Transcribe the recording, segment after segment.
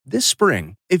This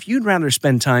spring, if you'd rather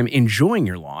spend time enjoying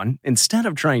your lawn instead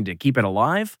of trying to keep it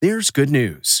alive, there's good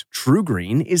news.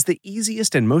 TruGreen is the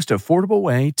easiest and most affordable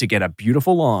way to get a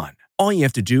beautiful lawn. All you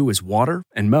have to do is water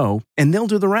and mow, and they'll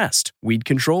do the rest. Weed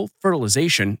control,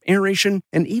 fertilization, aeration,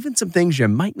 and even some things you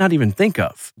might not even think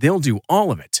of. They'll do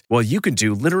all of it, while you can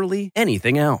do literally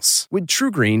anything else. With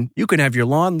TruGreen, you can have your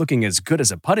lawn looking as good as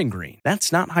a putting green.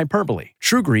 That's not hyperbole.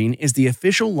 TruGreen is the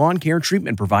official lawn care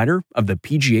treatment provider of the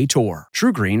PGA Tour.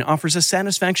 TruGreen offers a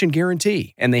satisfaction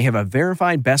guarantee, and they have a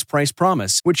verified best price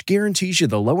promise, which guarantees you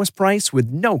the lowest price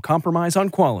with no compromise on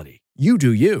quality. You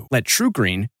do you. Let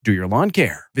TruGreen do your lawn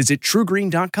care. Visit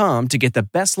TruGreen.com to get the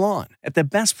best lawn at the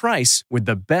best price with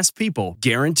the best people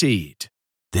guaranteed.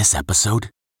 This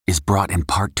episode is brought in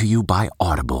part to you by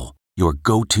Audible, your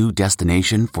go-to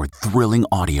destination for thrilling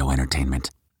audio entertainment.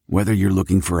 Whether you're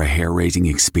looking for a hair-raising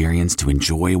experience to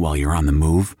enjoy while you're on the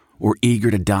move or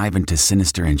eager to dive into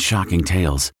sinister and shocking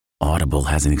tales, Audible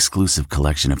has an exclusive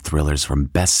collection of thrillers from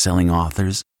best-selling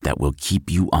authors that will keep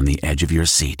you on the edge of your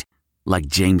seat. Like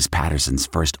James Patterson's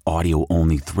first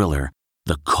audio-only thriller,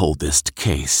 The Coldest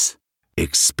Case.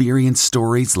 Experience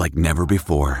stories like never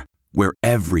before, where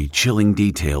every chilling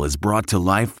detail is brought to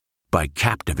life by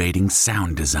captivating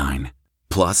sound design.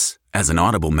 Plus, as an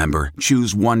Audible member,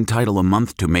 choose one title a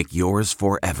month to make yours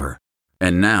forever.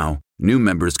 And now, new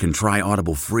members can try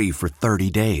Audible free for 30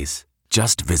 days.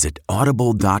 Just visit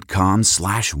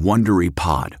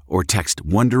audible.com/WonderyPod or text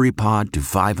WonderyPod to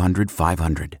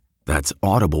 500-500. That's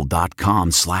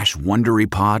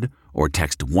audible.com/WonderyPod or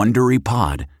text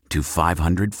WonderyPod to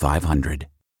 500-500.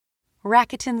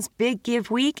 Rakuten's Big Give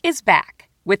Week is back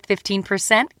with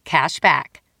 15% cash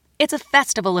back. It's a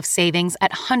festival of savings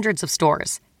at hundreds of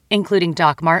stores, including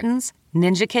Doc Martens,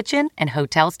 Ninja Kitchen, and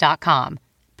Hotels.com.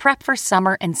 Prep for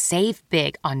summer and save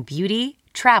big on beauty,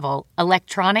 travel,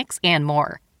 electronics, and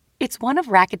more. It's one of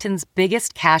Rakuten's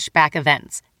biggest cash back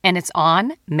events, and it's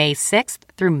on May 6th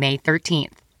through May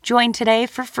 13th. Join today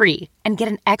for free and get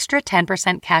an extra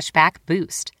 10% cash back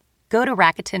boost. Go to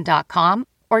Rakuten.com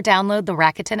or download the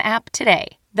Rakuten app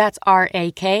today. That's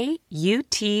RAKUTEN.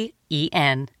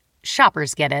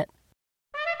 Shoppers get it.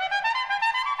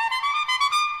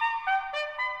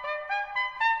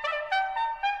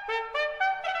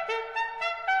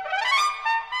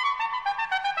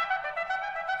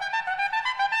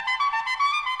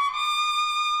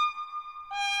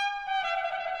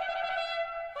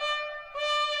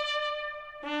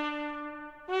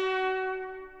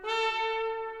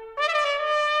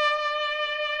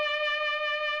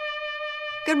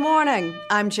 Good morning.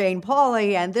 I'm Jane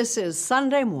Pauley, and this is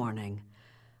Sunday Morning.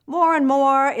 More and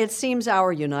more, it seems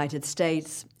our United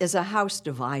States is a house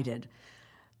divided.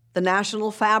 The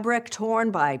national fabric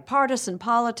torn by partisan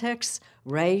politics,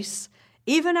 race,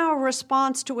 even our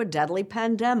response to a deadly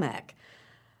pandemic.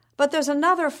 But there's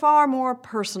another far more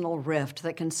personal rift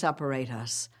that can separate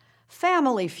us.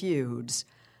 Family feuds,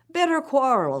 bitter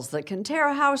quarrels that can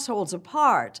tear households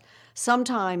apart,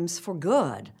 sometimes for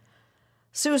good.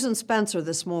 Susan Spencer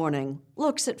this morning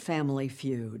looks at family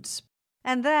feuds.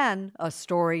 And then a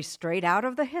story straight out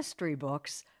of the history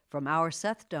books from our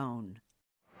Seth Doan.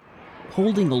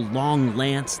 Holding a long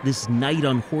lance, this knight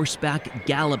on horseback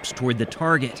gallops toward the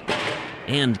target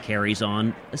and carries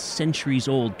on a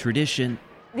centuries-old tradition.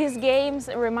 These games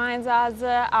reminds us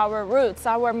our roots,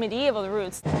 our medieval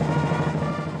roots.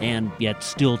 And yet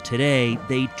still today,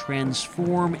 they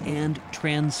transform and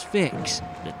transfix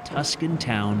the Tuscan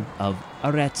town of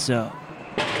Arezzo.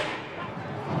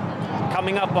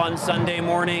 Coming up on Sunday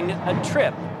Morning, a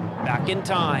trip back in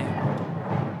time.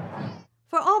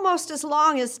 For almost as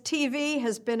long as TV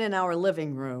has been in our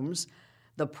living rooms,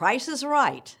 The Price is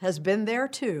Right has been there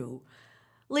too.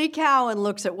 Lee Cowan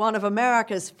looks at one of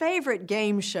America's favorite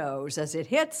game shows as it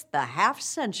hits the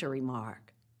half-century mark.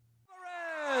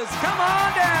 Come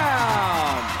on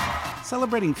down!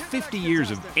 Celebrating 50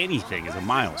 years of anything is a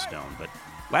milestone, but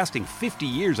lasting 50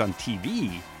 years on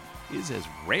TV is as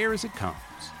rare as it comes.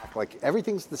 Like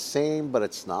everything's the same, but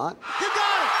it's not. You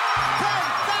got it!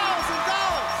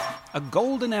 $10,000! A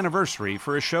golden anniversary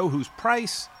for a show whose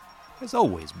price has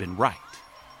always been right.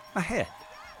 Ahead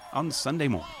on Sunday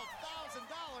Morning.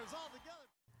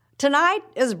 Tonight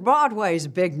is Broadway's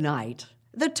big night.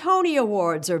 The Tony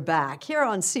Awards are back here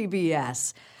on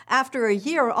CBS after a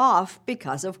year off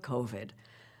because of COVID.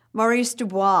 Maurice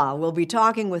Dubois will be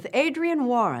talking with Adrienne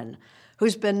Warren,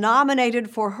 who's been nominated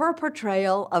for her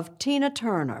portrayal of Tina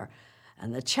Turner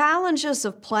and the challenges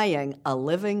of playing a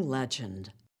living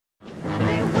legend.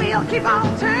 We'll keep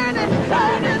on turning,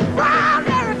 turning, round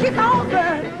and keep on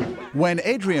burning. When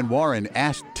Adrienne Warren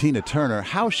asked Tina Turner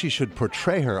how she should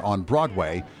portray her on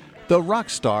Broadway, The rock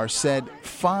star said,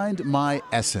 "Find my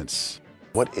essence."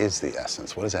 What is the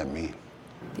essence? What does that mean?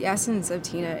 The essence of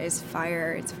Tina is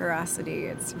fire, it's ferocity,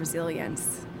 it's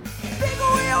resilience.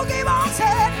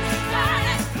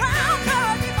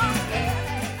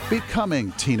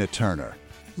 Becoming Tina Turner,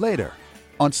 later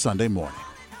on Sunday Morning.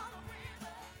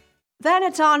 Then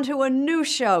it's on to a new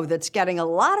show that's getting a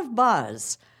lot of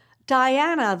buzz,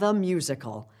 Diana the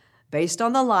Musical, based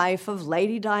on the life of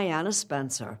Lady Diana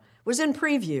Spencer, was in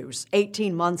previews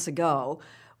 18 months ago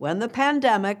when the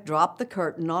pandemic dropped the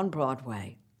curtain on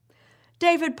Broadway.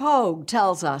 David Pogue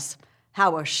tells us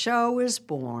how a show is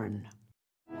born.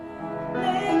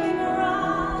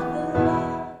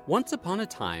 Once upon a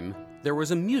time, there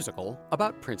was a musical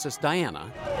about Princess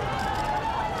Diana.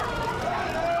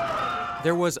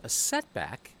 There was a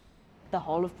setback. The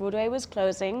whole of Broadway was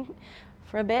closing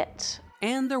for a bit.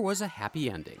 And there was a happy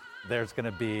ending. There's going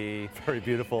to be a very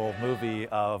beautiful movie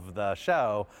of the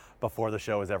show before the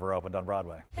show is ever opened on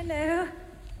Broadway. Hello,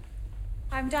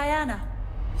 I'm Diana.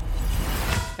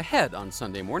 Ahead on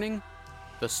Sunday Morning,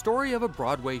 the story of a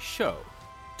Broadway show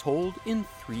told in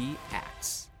 3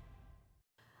 acts.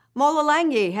 Mola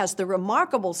Lenghi has the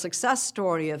remarkable success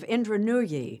story of Indra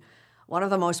Nooyi, one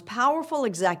of the most powerful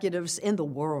executives in the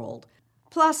world.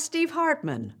 Plus Steve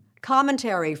Hartman,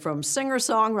 commentary from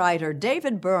singer-songwriter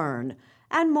David Byrne,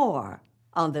 and more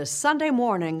on this Sunday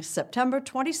morning, September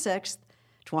 26th,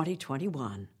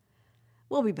 2021.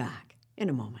 We'll be back in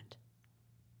a moment.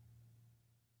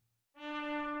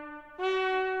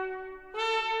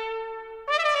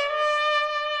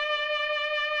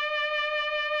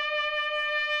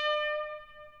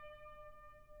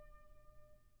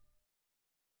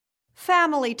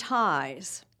 Family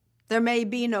ties. There may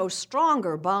be no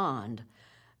stronger bond,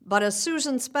 but as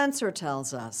Susan Spencer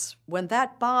tells us, when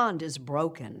that bond is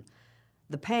broken,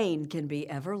 the pain can be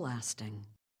everlasting.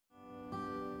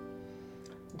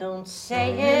 Don't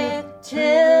say it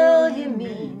till you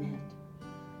mean it,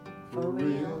 for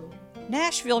real.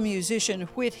 Nashville musician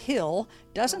Whit Hill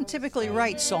doesn't typically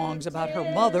write songs about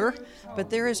her mother, but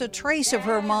there is a trace of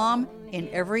her mom in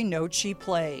every note she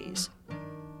plays.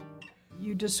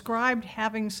 You described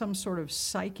having some sort of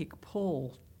psychic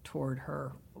pull toward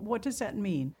her. What does that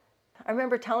mean? I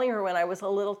remember telling her when I was a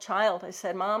little child, I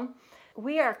said, "Mom,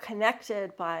 we are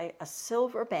connected by a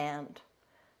silver band.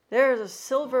 There is a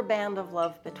silver band of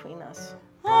love between us."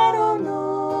 I don't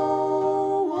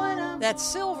know what I'm... That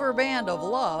silver band of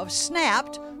love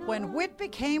snapped when Whit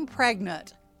became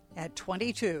pregnant at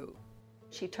 22.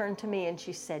 She turned to me and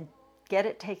she said, "Get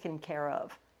it taken care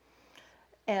of."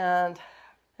 And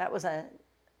that was a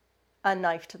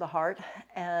knife to the heart.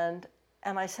 And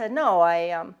I said, "No,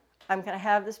 I'm going to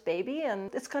have this baby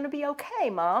and it's going to be okay,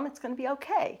 Mom. It's going to be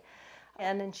okay."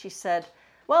 And then she said,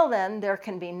 "Well, then there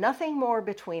can be nothing more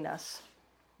between us."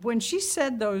 When she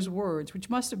said those words, which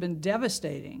must have been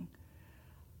devastating,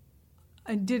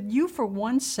 did you for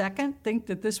 1 second think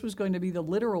that this was going to be the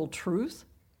literal truth?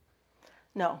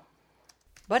 No.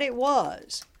 But it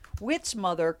was. Whit's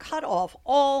mother cut off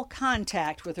all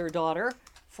contact with her daughter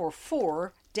for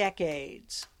 4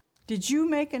 decades. Did you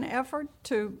make an effort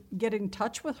to get in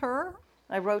touch with her?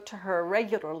 I wrote to her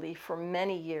regularly for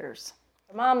many years.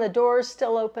 "Mom, the door's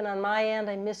still open on my end.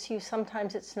 I miss you.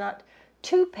 Sometimes it's not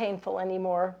too painful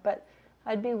anymore, but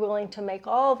I'd be willing to make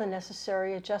all the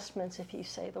necessary adjustments if you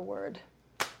say the word."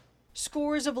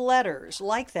 Scores of letters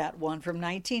like that one from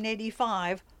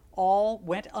 1985 all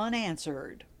went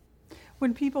unanswered.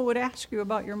 When people would ask you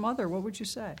about your mother, what would you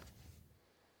say?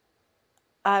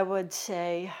 I would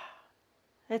say,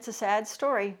 "It's a sad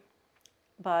story,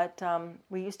 but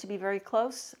we used to be very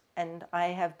close, and I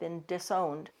have been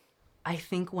disowned." I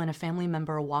think when a family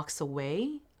member walks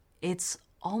away, it's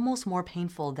almost more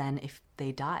painful than if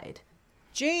they died.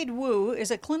 Jade Wu is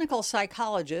a clinical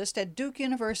psychologist at Duke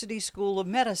University School of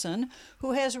Medicine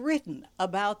who has written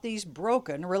about these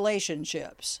broken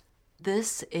relationships.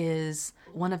 This is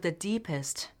one of the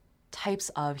deepest types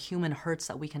of human hurts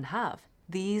that we can have.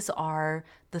 These are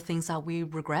the things that we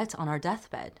regret on our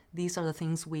deathbed. These are the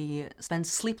things we spend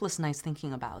sleepless nights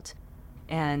thinking about.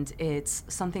 And it's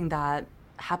something that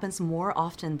happens more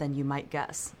often than you might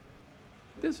guess.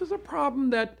 This is a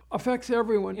problem that affects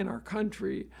everyone in our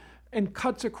country and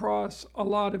cuts across a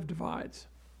lot of divides.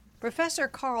 Professor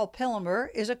Carl Pillemer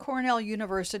is a Cornell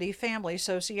University family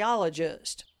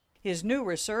sociologist. His new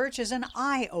research is an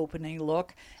eye-opening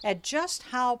look at just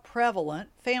how prevalent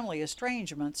family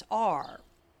estrangements are.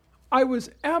 I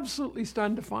was absolutely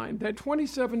stunned to find that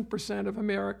 27% of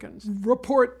Americans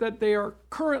report that they are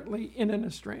currently in an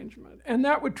estrangement, and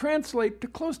that would translate to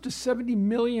close to 70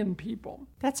 million people.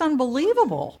 That's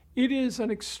unbelievable. It is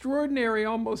an extraordinary,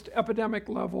 almost epidemic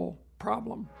level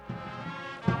problem.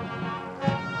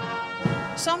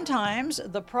 Sometimes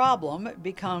the problem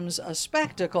becomes a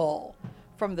spectacle,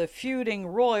 from the feuding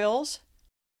royals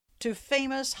to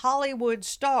famous Hollywood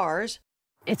stars.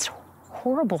 It's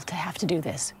horrible to have to do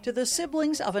this. To the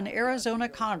siblings of an Arizona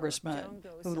congressman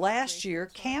who last year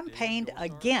campaigned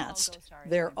against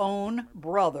their own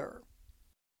brother.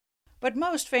 But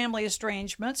most family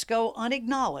estrangements go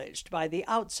unacknowledged by the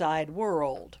outside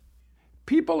world.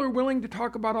 People are willing to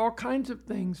talk about all kinds of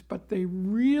things, but they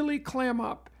really clam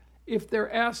up if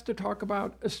they're asked to talk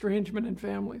about estrangement in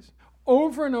families.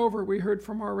 Over and over, we heard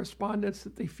from our respondents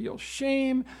that they feel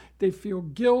shame, they feel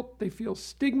guilt, they feel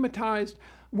stigmatized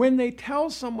when they tell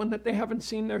someone that they haven't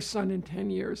seen their son in 10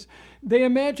 years. They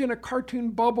imagine a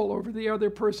cartoon bubble over the other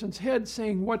person's head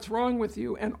saying, "What's wrong with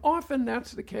you?" And often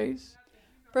that's the case.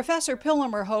 Professor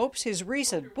Pillemer hopes his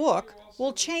recent book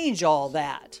will change all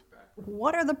that.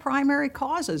 What are the primary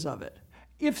causes of it?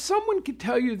 If someone could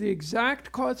tell you the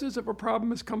exact causes of a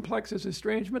problem as complex as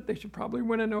estrangement, they should probably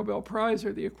win a Nobel Prize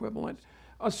or the equivalent.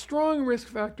 A strong risk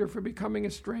factor for becoming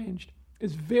estranged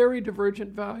is very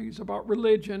divergent values about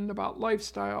religion, about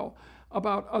lifestyle,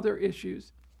 about other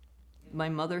issues. My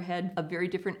mother had a very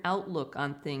different outlook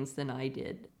on things than I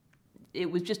did.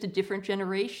 It was just a different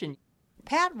generation.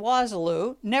 Pat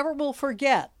Wazaloo never will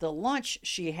forget the lunch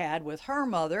she had with her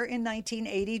mother in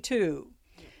 1982.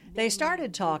 They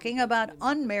started talking about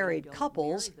unmarried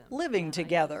couples living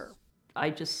together. I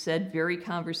just said very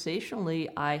conversationally,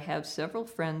 I have several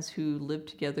friends who lived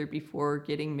together before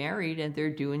getting married and they're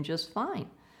doing just fine.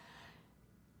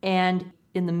 And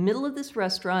in the middle of this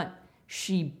restaurant,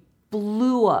 she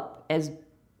blew up as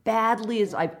badly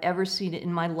as I've ever seen it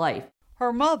in my life.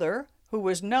 Her mother, who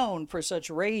was known for such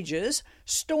rages,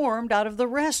 stormed out of the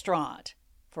restaurant.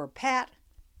 For Pat,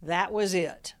 that was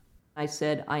it. I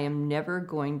said, I am never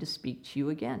going to speak to you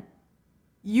again.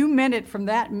 You meant it from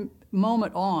that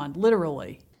moment on,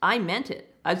 literally. I meant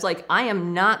it. I was like, I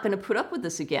am not going to put up with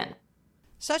this again.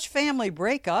 Such family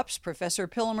breakups, Professor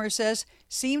Pillemer says,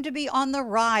 seem to be on the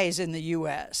rise in the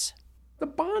U.S. The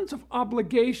bonds of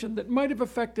obligation that might have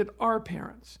affected our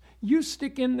parents. You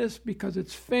stick in this because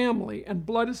it's family and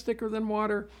blood is thicker than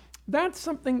water. That's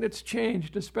something that's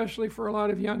changed, especially for a lot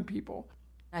of young people.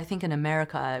 I think in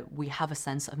America, we have a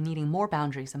sense of needing more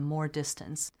boundaries and more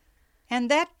distance.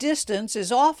 And that distance is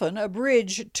often a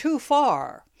bridge too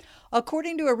far.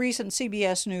 According to a recent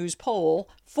CBS News poll,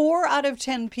 4 out of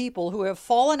 10 people who have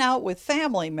fallen out with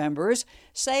family members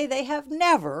say they have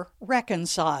never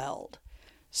reconciled.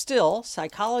 Still,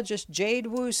 psychologist Jade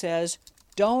Wu says,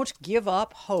 don't give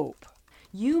up hope.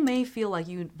 You may feel like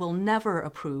you will never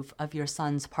approve of your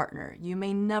son's partner. You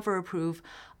may never approve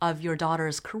of your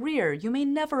daughter's career. You may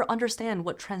never understand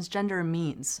what transgender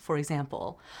means, for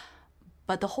example.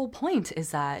 But the whole point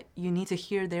is that you need to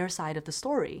hear their side of the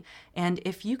story. And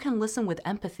if you can listen with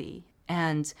empathy,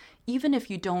 and even if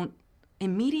you don't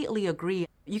immediately agree,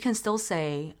 you can still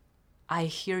say, I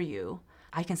hear you.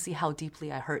 I can see how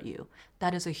deeply I hurt you.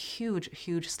 That is a huge,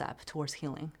 huge step towards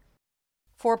healing.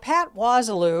 For Pat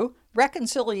Wazaloo,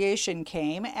 reconciliation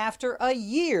came after a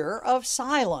year of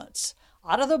silence.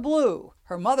 Out of the blue,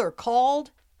 her mother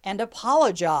called and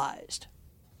apologized.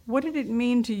 What did it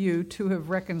mean to you to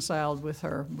have reconciled with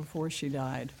her before she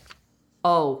died?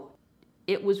 Oh,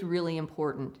 it was really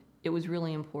important. It was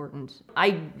really important.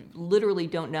 I literally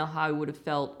don't know how I would have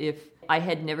felt if I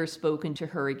had never spoken to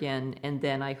her again and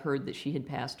then I heard that she had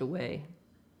passed away.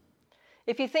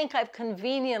 If you think I've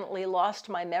conveniently lost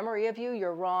my memory of you,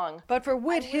 you're wrong. But for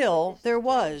Whit Hill, there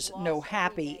was no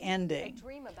happy ending.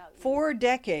 4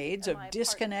 decades of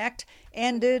disconnect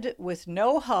ended with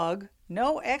no hug,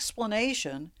 no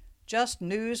explanation, just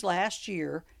news last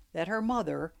year that her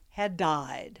mother had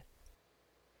died.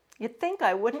 You'd think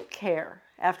I wouldn't care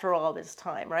after all this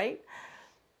time, right?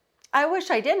 I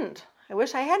wish I didn't. I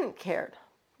wish I hadn't cared.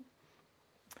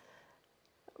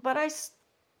 But I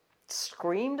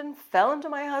screamed and fell into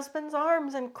my husband's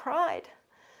arms and cried.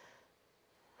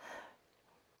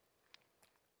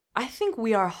 I think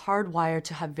we are hardwired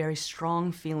to have very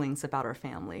strong feelings about our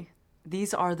family.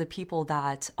 These are the people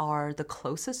that are the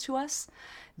closest to us.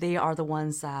 They are the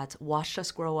ones that watched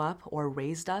us grow up or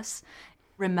raised us.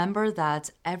 Remember that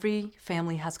every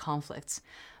family has conflicts,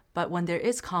 but when there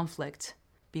is conflict,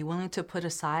 be willing to put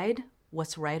aside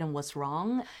what's right and what's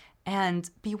wrong, and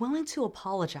be willing to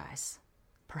apologize.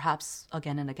 Perhaps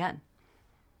again and again.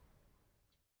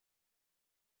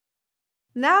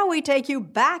 Now we take you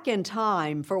back in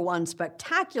time for one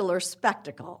spectacular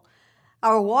spectacle.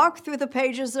 Our walk through the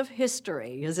pages of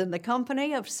history is in the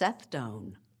company of Seth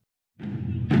Doane.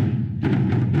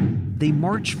 they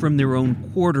march from their own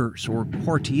quarters or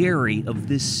quartieri of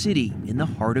this city in the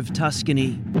heart of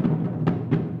Tuscany.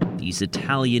 These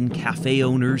Italian cafe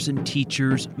owners and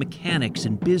teachers, mechanics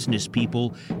and business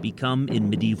people become,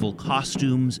 in medieval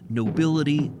costumes,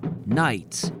 nobility,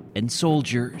 knights, and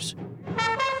soldiers.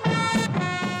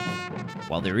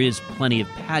 While there is plenty of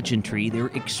pageantry, their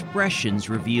expressions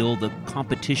reveal the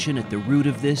competition at the root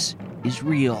of this is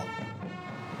real.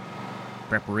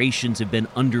 Preparations have been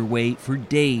underway for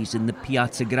days in the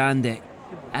Piazza Grande,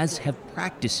 as have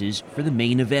practices for the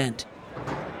main event,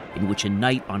 in which a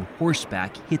knight on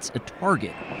horseback hits a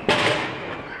target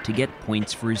to get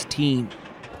points for his team.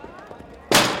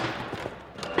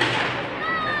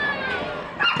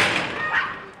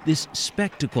 This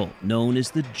spectacle, known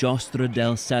as the Giostra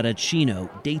del Saracino,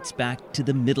 dates back to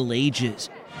the Middle Ages.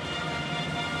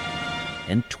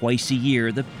 And twice a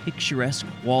year, the picturesque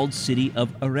walled city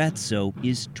of Arezzo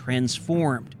is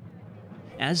transformed,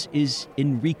 as is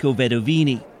Enrico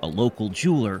Vedovini, a local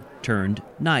jeweler turned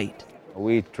knight.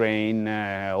 We train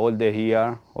all the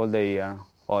year,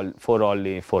 for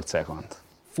only 4 seconds.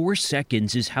 4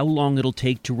 seconds is how long it'll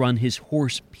take to run his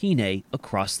horse Pine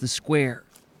across the square.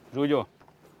 Giulio,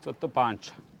 sotto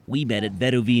pancia. We met at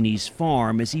Vedovini's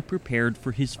farm as he prepared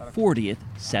for his 40th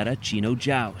Saracino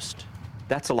joust.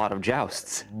 That's a lot of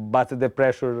jousts. But the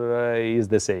pressure is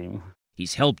the same.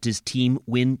 He's helped his team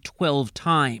win 12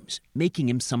 times, making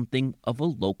him something of a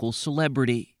local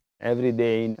celebrity. Every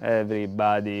day,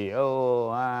 everybody,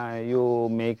 you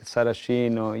make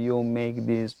Saracino, you make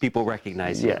this. People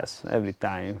recognize you. Yes, every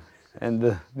time.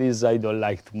 And this I don't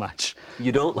like too much.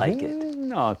 You don't like it?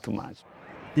 Not too much.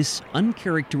 This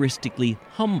uncharacteristically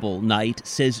humble knight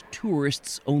says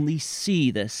tourists only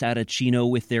see the Saracino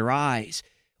with their eyes,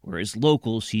 whereas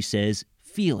locals, he says,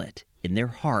 feel it in their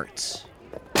hearts.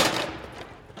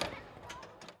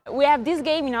 We have this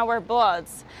game in our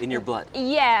bloods. In your blood?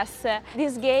 Yes.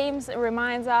 These games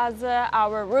reminds us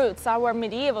our roots, our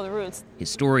medieval roots.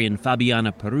 Historian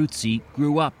Fabiana Peruzzi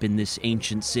grew up in this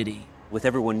ancient city. With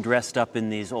everyone dressed up in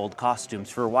these old costumes,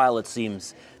 for a while it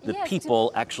seems the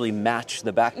people actually match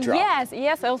the backdrop.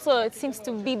 Yes, also it seems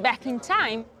to be back in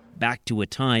time. Back to a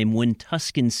time when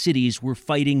Tuscan cities were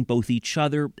fighting both each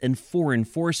other and foreign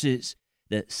forces.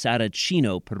 The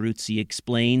Saracino, Peruzzi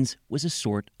explains, was a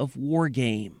sort of war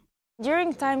game.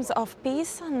 During times of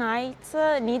peace, knights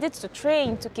needed to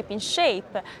train to keep in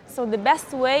shape. So the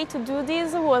best way to do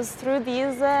this was through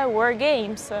these war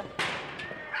games.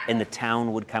 And the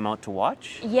town would come out to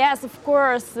watch? Yes, of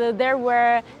course. There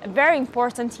were a very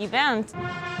important event.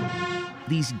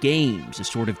 These games, a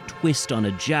sort of twist on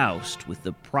a joust with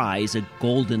the prize a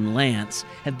golden lance,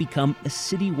 have become a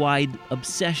citywide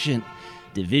obsession.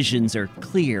 Divisions are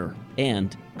clear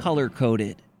and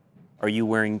color-coded. Are you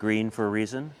wearing green for a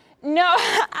reason? No,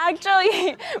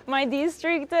 actually, my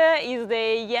district is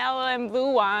the yellow and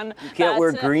blue one. You can't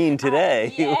wear green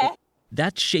today. Yeah.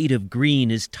 That shade of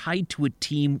green is tied to a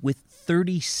team with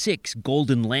 36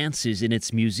 golden lances in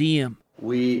its museum.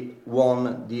 We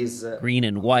won these. Green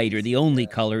and white are the only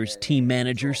colors team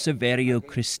manager Saverio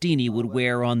Cristini would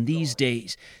wear on these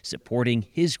days, supporting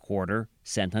his quarter,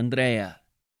 Sant'Andrea.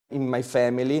 In my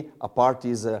family, a part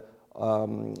is to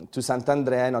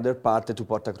Sant'Andrea, another part to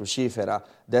Porta Crucifera,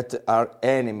 that are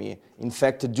enemy. In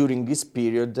fact, during this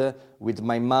period, with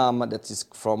my mom, that is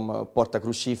from Porta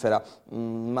Crucifera,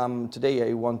 Mom, today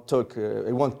I won't talk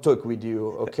with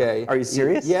you, okay? Are you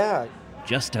serious? Yeah.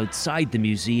 Just outside the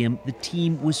museum, the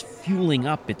team was fueling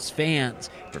up its fans,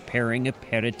 preparing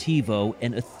aperitivo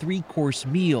and a 3-course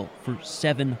meal for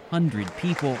 700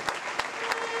 people.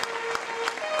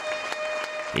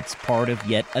 It's part of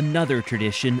yet another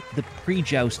tradition, the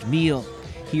pre-joust meal.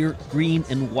 Here, green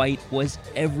and white was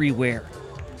everywhere,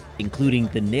 including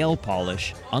the nail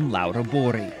polish on Laura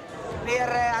Bori,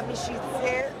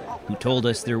 who told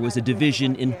us there was a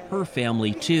division in her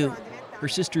family too. Her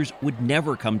sisters would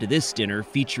never come to this dinner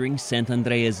featuring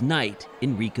Sant'Andrea's knight,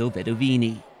 Enrico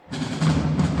Vedovini.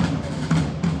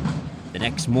 The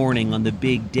next morning on the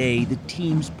big day, the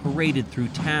teams paraded through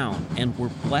town and were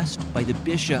blessed by the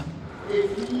bishop.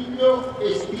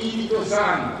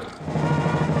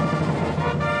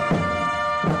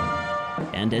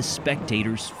 And as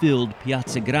spectators filled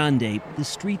Piazza Grande, the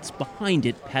streets behind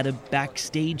it had a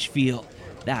backstage feel.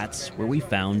 That's where we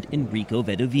found Enrico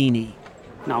Vedovini.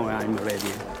 Now I'm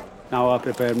ready. Now I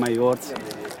prepare my horse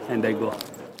and I go.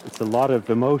 It's a lot of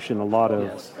emotion, a lot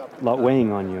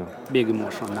weighing on you. Big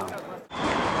emotion now.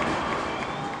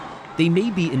 They may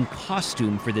be in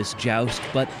costume for this joust,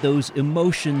 but those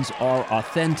emotions are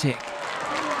authentic.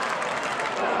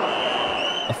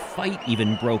 A fight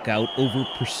even broke out over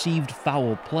perceived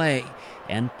foul play,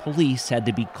 and police had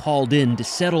to be called in to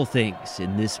settle things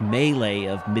in this melee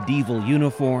of medieval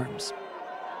uniforms.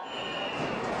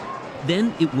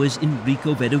 Then it was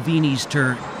Enrico Vedovini's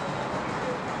turn.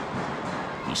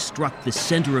 He struck the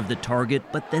center of the target,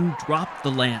 but then dropped the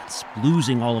lance,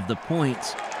 losing all of the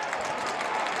points.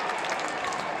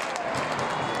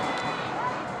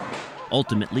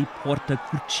 Ultimately, Porta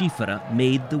Crucifera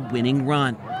made the winning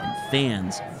run, and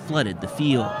fans flooded the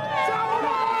field.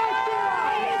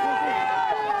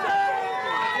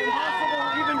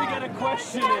 Even to get a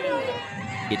question in.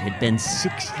 It had been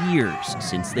 6 years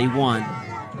since they won.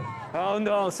 Oh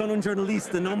no, sono un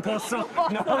giornalista, non posso.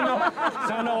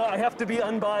 No, I have to be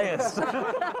unbiased.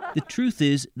 The truth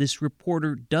is, this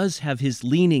reporter does have his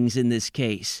leanings in this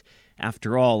case.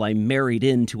 After all, I'm married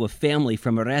into a family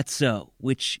from Arezzo,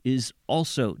 which is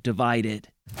also divided.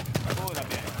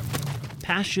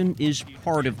 Passion is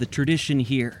part of the tradition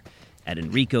here. At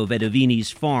Enrico Vedovini's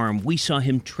farm, we saw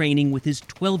him training with his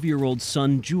 12-year-old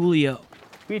son, Giulio.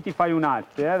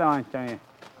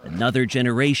 Another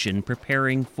generation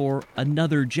preparing for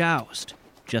another joust,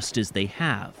 just as they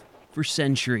have for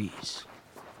centuries.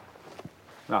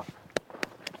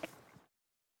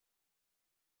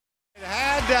 It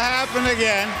had to happen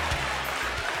again.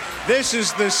 This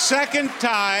is the second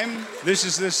time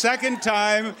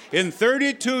in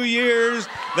 32 years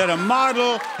that a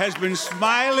model has been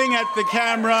smiling at the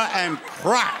camera and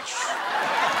crashed.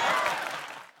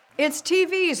 It's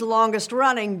TV's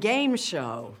longest-running game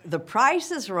show. The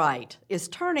Price is Right is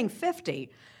turning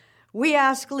 50. We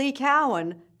ask Lee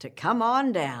Cowan to come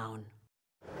on down.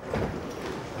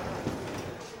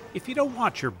 If you don't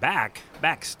watch your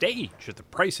backstage at The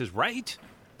Price is Right,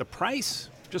 the price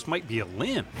just might be a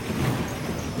limb.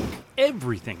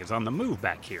 Everything is on the move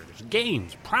back here. There's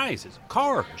games, prizes,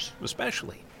 cars,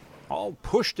 especially, all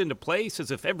pushed into place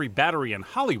as if every battery in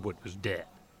Hollywood was dead.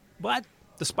 But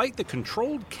despite the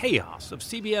controlled chaos of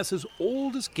CBS's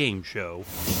oldest game show,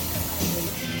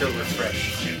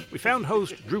 we found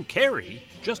host Drew Carey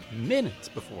just minutes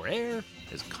before air,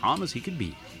 as calm as he could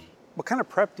be. What kind of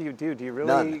prep do you do? Do you really?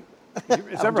 None. Is I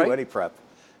that don't right? do any prep.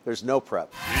 There's no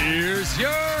prep. Here's your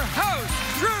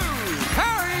host, Drew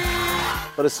Carey.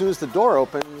 But as soon as the door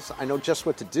opens, I know just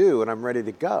what to do, and I'm ready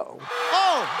to go.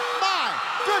 Oh, my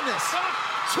goodness.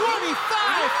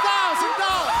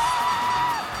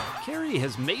 $25,000. Carey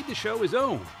has made the show his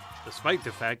own, despite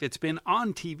the fact it's been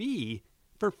on TV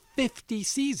for 50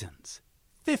 seasons.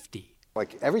 50.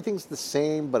 Like, everything's the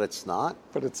same, but it's not.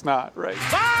 But it's not, right?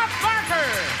 Bob Barker.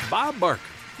 Bob Barker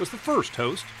was the first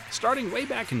host, starting way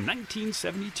back in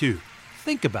 1972.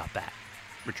 Think about that.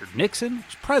 Richard Nixon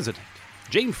was president.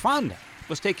 Jane Fonda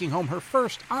was taking home her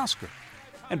first Oscar.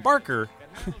 And Barker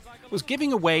was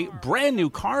giving away brand new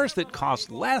cars that cost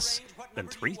less than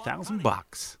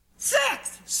 $3,000.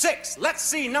 Six. Let's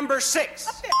see number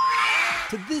 6.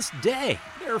 To this day,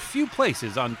 there are few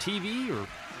places on TV or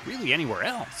really anywhere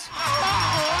else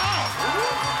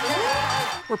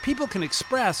where people can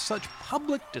express such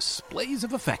public displays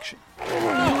of affection.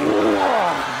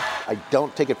 I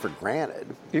don't take it for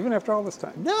granted. Even after all this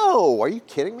time? No, are you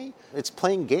kidding me? It's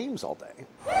playing games all day.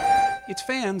 Its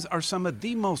fans are some of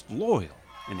the most loyal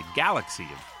in the galaxy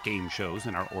of game shows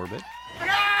in our orbit.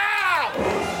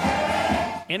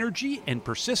 Energy and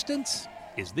persistence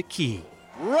is the key.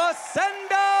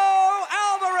 Rosendo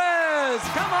Alvarez,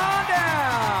 come on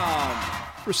down.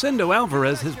 Rosendo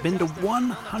Alvarez has been to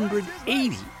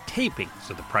 180 tapings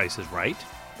of The Price is Right.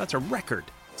 That's a record.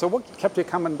 So what kept you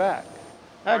coming back?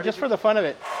 Just for the fun of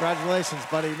it. Congratulations,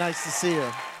 buddy. Nice to see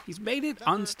you. He's made it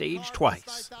on stage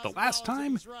twice. The last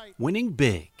time, winning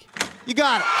big. You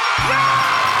got it.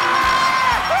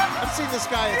 I've seen this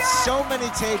guy at so many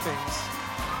tapings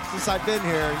since I've been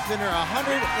here. He's been here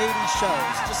 180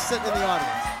 shows, just sitting in the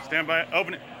audience. Stand by,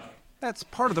 open it. That's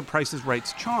part of The Price is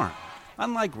Right's charm.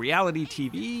 Unlike reality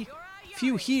TV,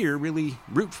 few here really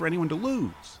root for anyone to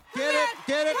lose. Get it.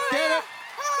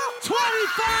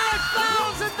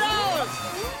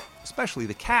 $25,000! Especially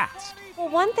the cast. Well,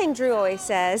 one thing Drew always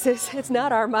says is, it's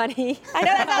not our money. I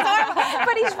know that sounds horrible,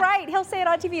 but he's right. He'll say it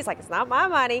on TV. He's like, it's not my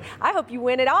money. I hope you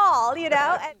win it all, you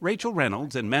know? Rachel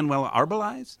Reynolds and Manuel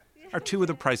Arbelais are two of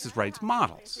The Price is Right's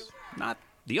models. Not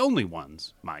the only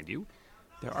ones, mind you.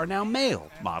 There are now male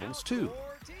models, too.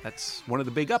 That's one of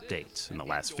the big updates in the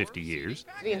last 50 years.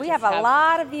 We have a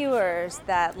lot of viewers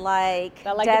that like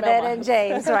Devin and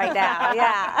James right now,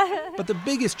 yeah. But the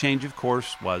biggest change, of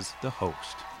course, was the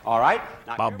host. All right.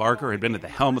 Bob Barker had been at the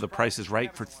helm of The Price is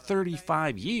Right for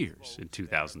 35 years in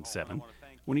 2007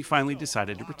 when he finally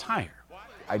decided to retire.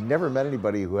 I've never met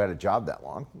anybody who had a job that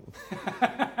long.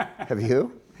 Have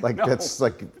you? Like, that's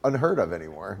like unheard of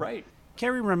anymore. Right.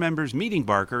 Carrie remembers meeting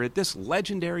Barker at this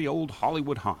legendary old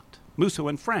Hollywood haunt, Musso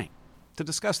and Frank, to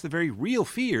discuss the very real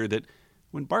fear that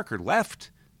when Barker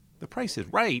left, The Price is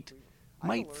Right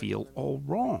might feel all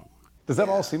wrong. Does that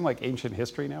all seem like ancient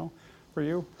history now for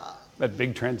you? That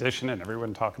big transition and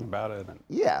everyone talking about it?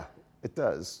 Yeah, it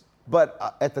does.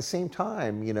 But at the same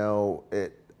time, you know,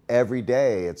 every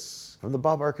day it's from the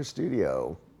Bob Barker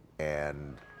studio,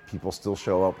 and people still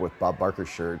show up with Bob Barker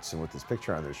shirts and with his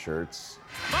picture on their shirts.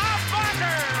 Bob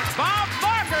Barker! Bob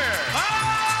Barker!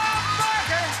 Bob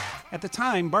Barker! At the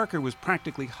time, Barker was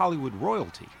practically Hollywood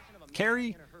royalty.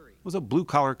 Carrie was a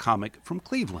blue-collar comic from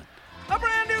Cleveland. A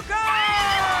brand new car!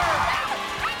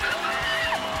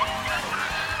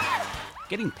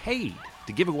 Getting paid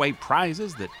to give away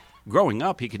prizes that growing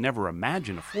up he could never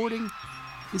imagine affording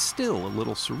is still a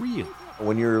little surreal.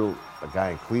 When you're a guy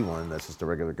in Cleveland that's just a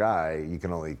regular guy, you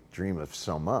can only dream of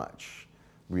so much,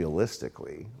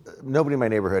 realistically. Nobody in my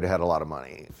neighborhood had a lot of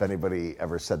money. If anybody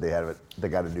ever said they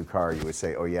got a new car, you would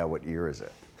say, oh yeah, what year is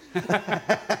it?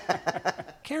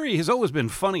 Carrie has always been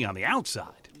funny on the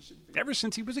outside, ever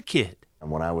since he was a kid. And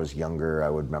when I was younger, I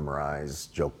would memorize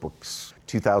joke books.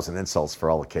 2,000 insults for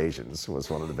all occasions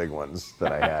was one of the big ones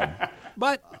that I had.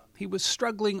 But he was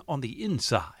struggling on the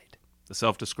inside. The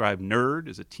self-described nerd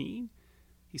as a teen,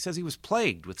 he says he was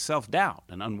plagued with self-doubt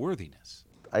and unworthiness.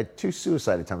 I had 2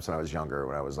 suicide attempts when I was younger,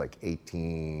 when I was like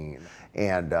 18.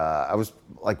 And I was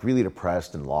like really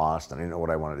depressed and lost, and I didn't know what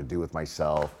I wanted to do with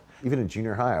myself. Even in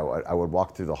junior high, I would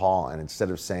walk through the hall, and instead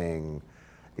of saying,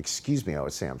 excuse me, I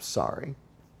would say, I'm sorry.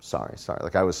 Sorry.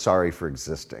 Like I was sorry for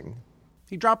existing.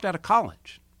 He dropped out of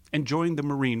college and joined the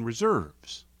Marine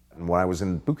Reserves. And when I was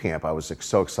in boot camp, I was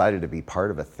so excited to be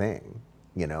part of a thing,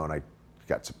 you know, and I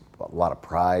got a lot of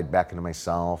pride back into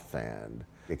myself, and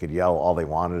they could yell all they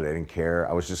wanted. I didn't care.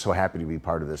 I was just so happy to be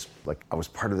part of this, like I was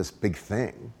part of this big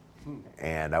thing,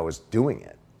 and I was doing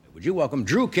it. Would you welcome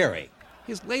Drew Carey?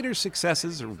 His later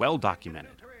successes are well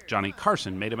documented. Johnny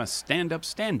Carson made him a stand-up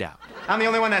standout. I'm the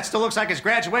only one that still looks like his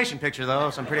graduation picture, though,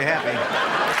 so I'm pretty happy.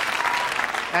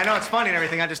 I know it's funny and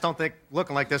everything, I just don't think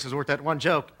looking like this is worth that one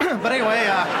joke. But anyway,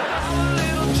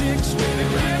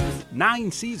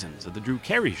 9 seasons of The Drew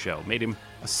Carey Show made him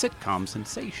a sitcom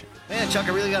sensation. Man, Chuck, I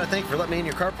really got to thank you for letting me in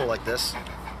your carpool like this.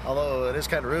 Although it is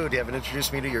kind of rude you haven't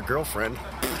introduced me to your girlfriend.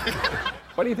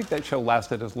 Why do you think that show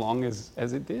lasted as long as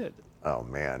it did? Oh,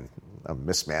 man.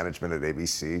 Mismanagement at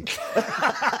ABC.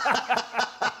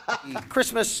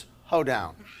 Christmas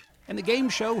hoedown. And the game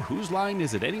show Whose Line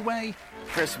Is It Anyway?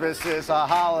 Christmas is a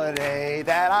holiday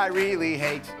that I really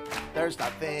hate. There's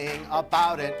nothing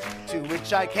about it to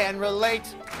which I can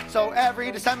relate. So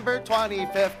every December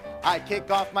 25th, I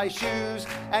kick off my shoes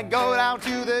and go down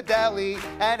to the deli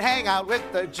and hang out with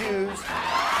the Jews.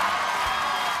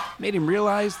 Made him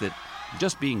realize that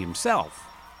just being himself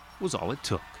was all it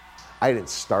took. I didn't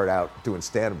start out doing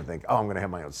stand-up and think, oh, I'm going to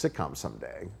have my own sitcom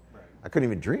someday. Right. I couldn't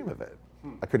even dream of it.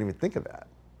 I couldn't even think of that,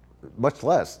 much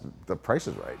less The Price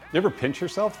is Right. You ever pinch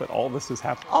yourself that all this is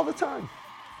happening? All the time.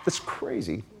 It's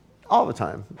crazy. All the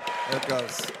time. There it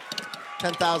goes.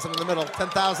 10,000 in the middle.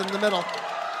 10,000 in the middle.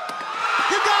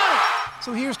 You got it!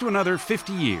 So here's to another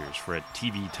 50 years for a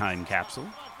TV time capsule,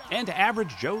 and to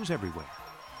average Joes everywhere,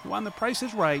 who on The Price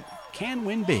is Right can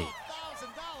win big,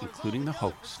 including the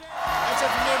host. That's it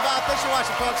from me and Bob. Thanks for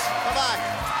watching, folks.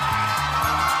 Bye-bye.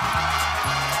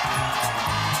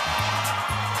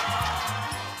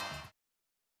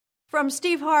 From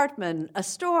Steve Hartman, a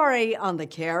story on the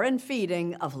care and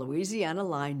feeding of Louisiana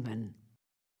linemen.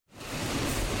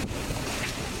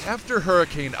 After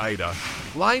Hurricane Ida,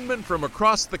 linemen from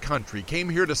across the country came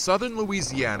here to southern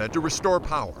Louisiana to restore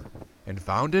power and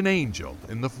found an angel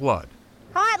in the flood.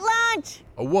 Hot lunch!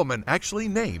 A woman actually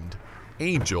named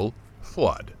Angel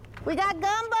Flood. We got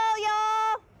gumbo,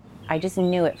 y'all! I just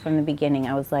knew it from the beginning.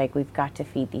 I was like, we've got to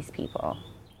feed these people.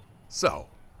 So,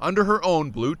 under her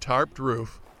own blue tarped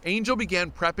roof, Angel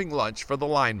began prepping lunch for the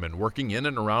linemen working in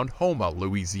and around Houma,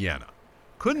 Louisiana.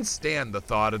 Couldn't stand the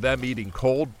thought of them eating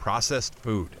cold, processed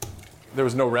food. There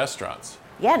was no restaurants.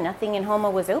 Yeah, nothing in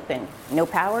Houma was open. No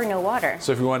power, no water.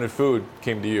 So if you wanted food,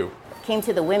 came to you. Came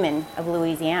to the women of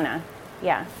Louisiana,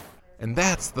 yeah. And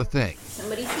that's the thing.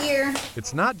 Somebody's here.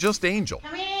 It's not just Angel.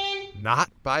 Come in. Not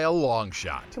by a long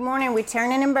shot. Good morning, we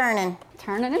turning and burning.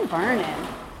 Turning and burning.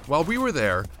 While we were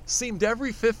there, seemed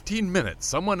every 15 minutes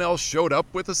someone else showed up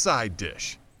with a side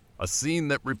dish. A scene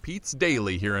that repeats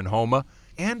daily here in Houma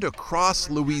and across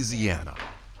Louisiana.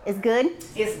 It's good?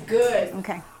 It's good.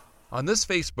 Okay. On this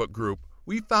Facebook group,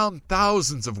 we found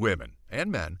thousands of women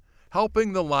and men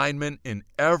helping the linemen in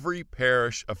every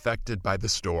parish affected by the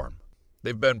storm.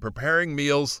 They've been preparing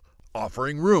meals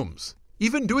offering rooms,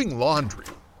 even doing laundry.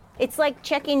 It's like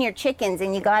checking your chickens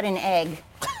and you got an egg.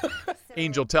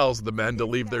 Angel tells the men to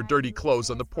leave their dirty clothes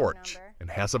on the porch and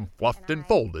has them fluffed and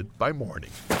folded by morning.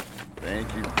 Thank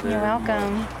you. You're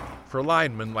welcome. For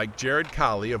linemen like Jared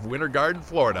Colley of Winter Garden,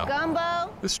 Florida, Gumbo,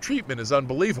 this treatment is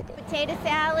unbelievable. potato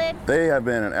salad. They have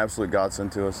been an absolute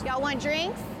godsend to us. Y'all want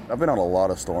drinks? I've been on a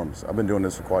lot of storms. I've been doing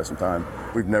this for quite some time.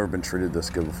 We've never been treated this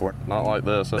good before. Not like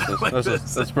this.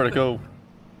 That's pretty cool.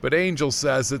 But Angel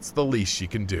says it's the least she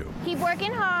can do. Keep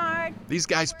working hard. These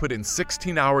guys put in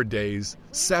 16-hour days,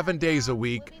 7 days a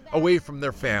week, away from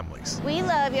their families. We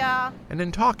love y'all. And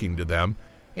in talking to them,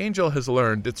 Angel has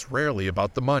learned it's rarely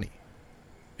about the money.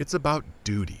 It's about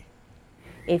duty.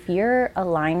 If you're a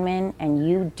lineman and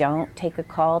you don't take a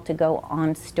call to go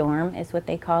on storm, is what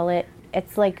they call it,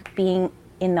 it's like being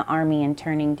in the Army and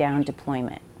turning down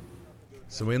deployment.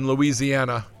 So in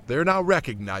Louisiana, they're now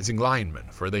recognizing linemen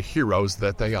for the heroes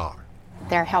that they are.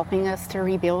 They're helping us to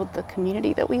rebuild the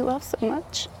community that we love so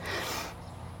much.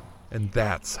 And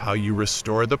that's how you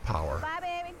restore the power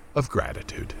of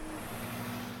gratitude.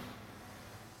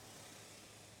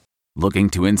 Looking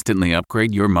to instantly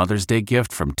upgrade your Mother's Day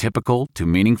gift from typical to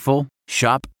meaningful?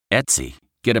 Shop Etsy.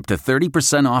 Get up to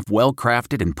 30% off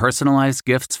well-crafted and personalized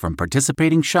gifts from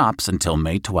participating shops until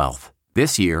May 12th.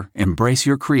 This year, embrace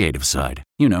your creative side.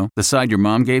 You know, the side your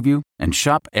mom gave you. And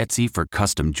shop Etsy for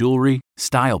custom jewelry,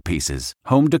 style pieces,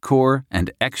 home decor, and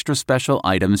extra special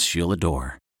items she'll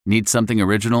adore. Need something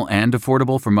original and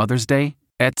affordable for Mother's Day?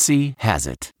 Etsy has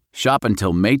it. Shop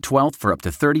until May 12th for up to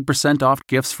 30% off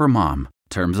gifts for mom.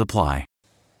 Terms apply.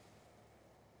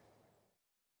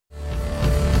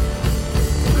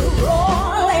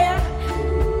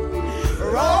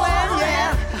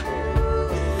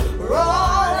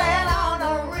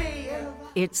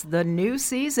 It's the new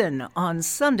season on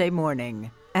Sunday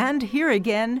morning. And here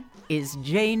again is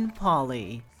Jane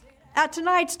Pauley. At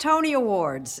tonight's Tony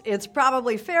Awards, it's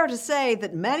probably fair to say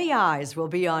that many eyes will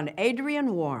be on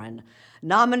Adrienne Warren,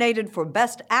 nominated for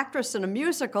Best Actress in a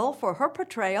Musical for her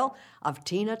portrayal of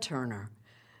Tina Turner.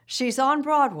 She's on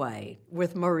Broadway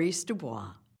with Maurice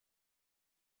Dubois.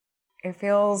 It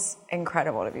feels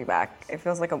incredible to be back. It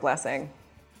feels like a blessing,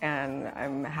 and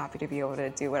I'm happy to be able to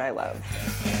do what I love.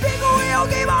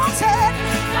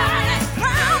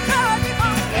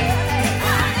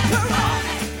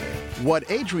 What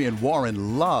Adrienne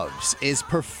Warren loves is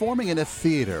performing in a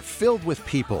theater filled with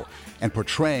people and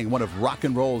portraying one of rock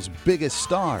and roll's biggest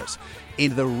stars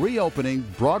in the reopening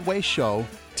Broadway show,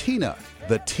 Tina,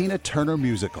 the Tina Turner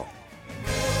Musical.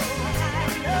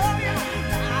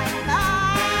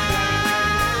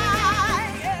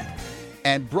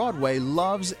 And Broadway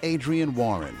loves Adrienne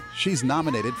Warren. She's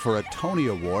nominated for a Tony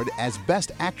Award as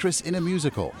Best Actress in a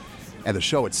Musical. And the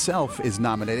show itself is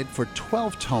nominated for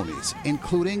 12 Tonys,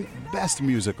 including Best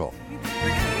Musical.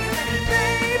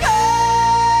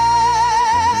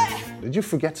 Did you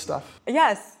forget stuff?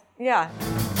 Yes, yeah.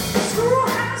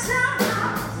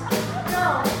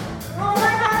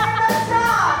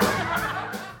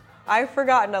 I've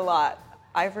forgotten a lot.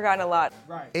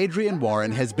 Adrienne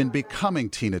Warren has been becoming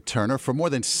Tina Turner for more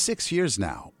than 6 years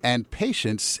now, and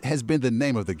patience has been the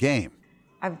name of the game.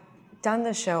 I've done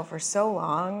the show for so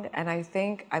long, and I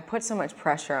think I put so much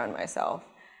pressure on myself.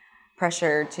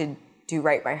 Pressure to do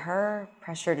right by her,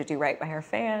 pressure to do right by her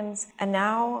fans, and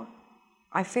now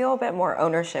I feel a bit more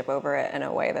ownership over it in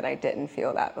a way that I didn't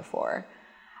feel that before.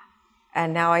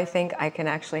 And now I think I can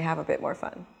actually have a bit more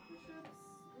fun.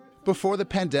 Before the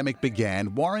pandemic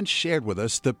began, Warren shared with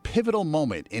us the pivotal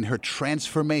moment in her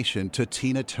transformation to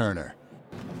Tina Turner.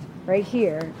 Right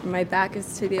here, my back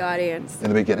is to the audience. In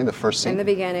the beginning, the first scene? In the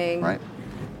beginning. Right.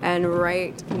 And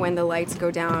right when the lights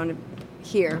go down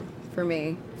here for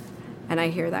me, and I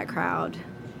hear that crowd.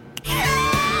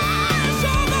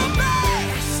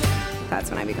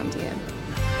 That's when I become Tina.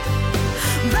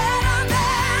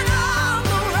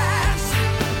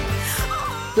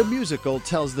 The musical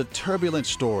tells the turbulent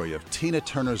story of Tina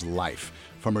Turner's life,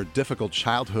 from her difficult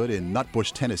childhood in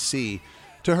Nutbush, Tennessee,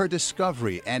 to her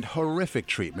discovery and horrific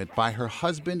treatment by her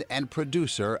husband and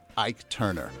producer, Ike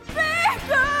Turner.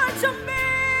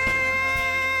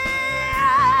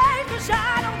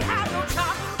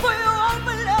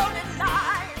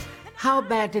 How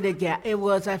bad did it get? It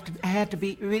was, I had to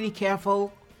be really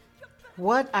careful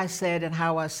what I said and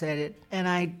how I said it. And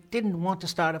I didn't want to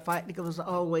start a fight because it was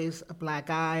always a black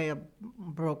eye, a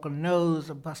broken nose,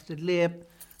 a busted lip,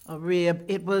 a rib.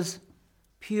 It was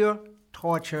pure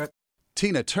torture.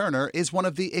 Tina Turner is one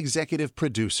of the executive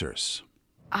producers.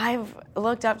 I've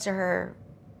looked up to her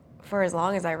for as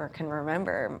long as I can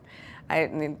remember. I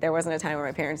mean, there wasn't a time where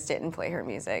my parents didn't play her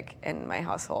music in my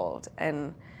household.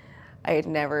 And I had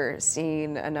never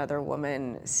seen another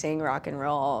woman sing rock and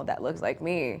roll that looked like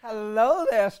me. Hello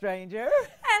there, stranger.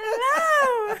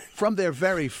 Hello! From their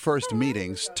very first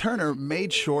meetings, Turner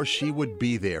made sure she would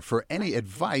be there for any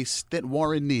advice that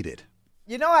Warren needed.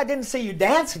 You know, I didn't see you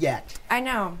dance yet. I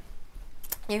know.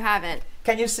 You haven't.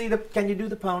 Can you do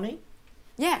the pony?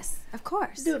 Yes, of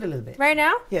course. Do it a little bit. Right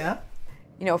now? Yeah.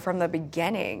 You know, from the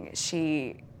beginning,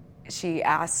 she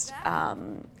asked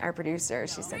our producer,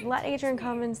 she said, let Adrienne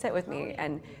come and sit with me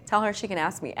and tell her she can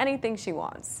ask me anything she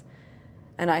wants.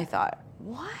 And I thought,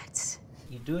 what?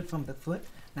 You do it from the foot,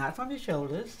 not from your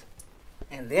shoulders.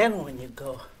 And then when you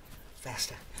go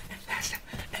faster and faster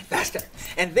and faster,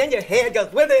 and then your head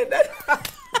goes with it.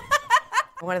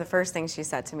 One of the first things she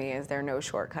said to me is, there are no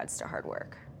shortcuts to hard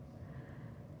work.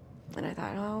 And I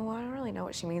thought, oh, well, I don't really know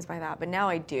what she means by that, but now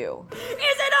I do. Is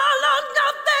it all or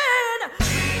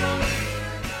nothing?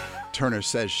 Turner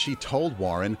says she told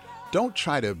Warren, don't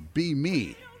try to be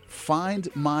me, find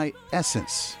my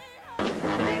essence.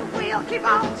 We'll keep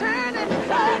on turning,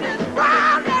 turning,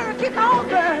 round, and keep on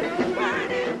burning,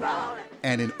 burning, burning.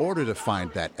 And in order to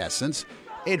find that essence,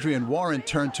 Adrienne Warren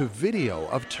turned to video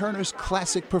of Turner's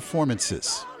classic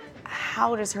performances.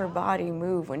 How does her body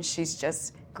move when she's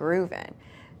just grooving?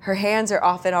 Her hands are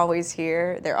often always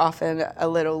here. They're often a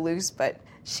little loose, but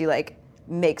she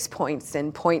makes points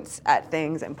and points at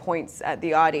things and points at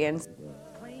the audience.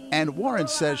 And Warren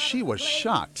says she was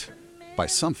shocked by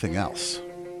something else.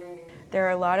 There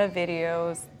are a lot of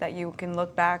videos that you can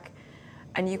look back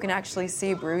and you can actually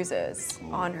see bruises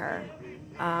on her.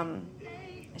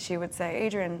 She would say,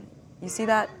 Adrienne, you see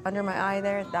that under my eye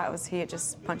there? He had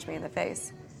just punched me in the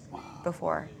face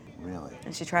before. Really?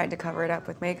 And she tried to cover it up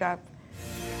with makeup.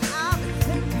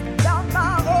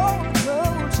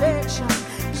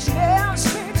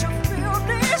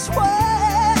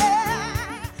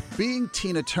 Being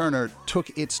Tina Turner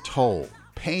took its toll.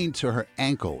 Pain to her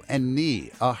ankle and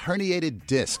knee, a herniated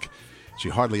disc. She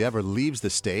hardly ever leaves the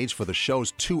stage for the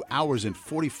show's 2 hours and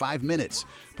 45 minutes,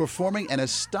 performing an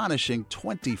astonishing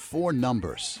 24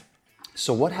 numbers.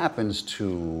 So what happens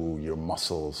to your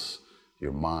muscles,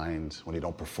 your mind, when you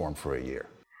don't perform for a year?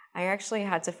 I actually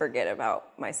had to forget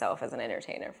about myself as an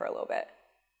entertainer for a little bit.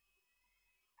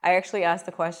 I actually asked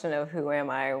the question of who am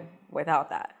I without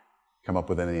that? Come up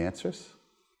with any answers?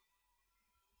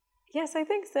 Yes, I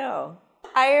think so.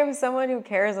 I am someone who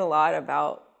cares a lot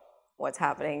about what's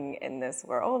happening in this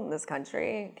world, in this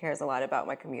country, cares a lot about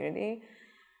my community.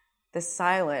 The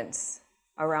silence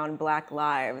around Black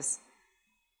lives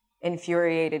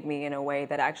infuriated me in a way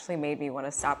that actually made me want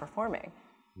to stop performing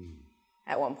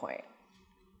at one point.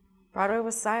 Broadway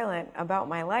was silent about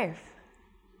my life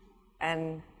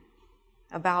and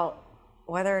about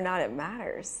whether or not it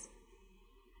matters.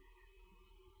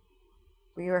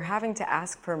 We were having to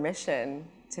ask permission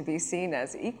to be seen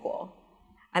as equal.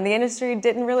 And the industry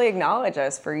didn't really acknowledge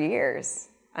us for years,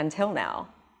 until now.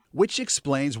 Which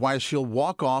explains why she'll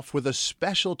walk off with a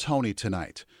special Tony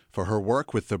tonight for her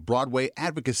work with the Broadway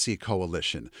Advocacy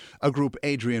Coalition, a group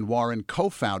Adrienne Warren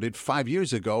co-founded 5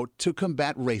 years ago to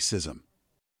combat racism.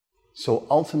 So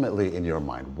ultimately, in your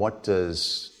mind, what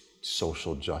does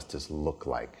social justice look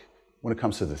like when it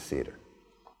comes to the theater?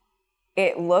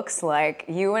 It looks like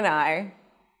you and I,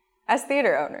 as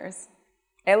theater owners.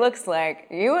 It looks like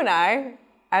you and I,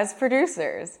 as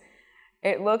producers.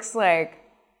 It looks like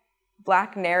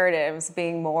Black narratives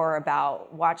being more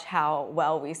about watch how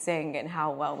well we sing and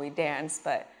how well we dance,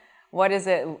 but what is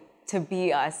it to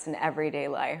be us in everyday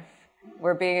life?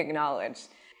 We're being acknowledged.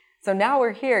 So now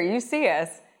we're here, you see us,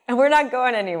 and we're not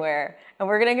going anywhere, and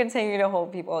we're gonna continue to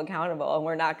hold people accountable, and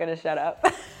we're not gonna shut up.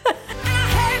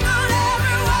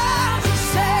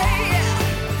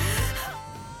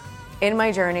 In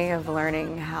my journey of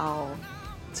learning how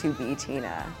to be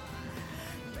Tina,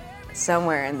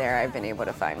 somewhere in there I've been able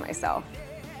to find myself.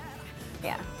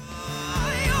 Yeah.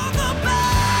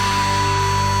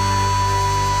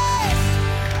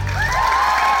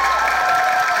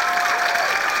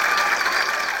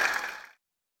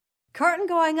 Curtain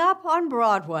going up on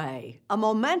Broadway, a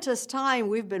momentous time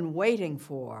we've been waiting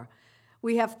for.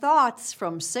 We have thoughts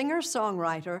from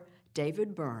singer-songwriter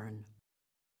David Byrne.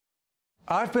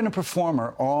 I've been a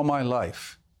performer all my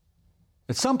life.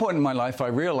 At some point in my life, I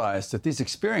realized that these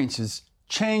experiences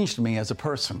changed me as a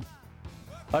person.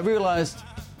 I realized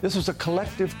this was a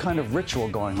collective kind of ritual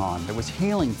going on that was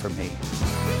healing for me.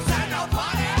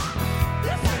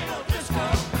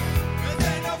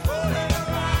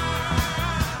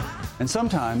 And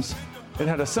sometimes it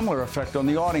had a similar effect on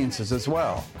the audiences as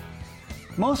well.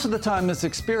 Most of the time, this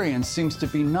experience seems to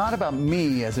be not about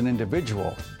me as an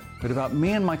individual, but about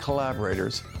me and my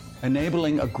collaborators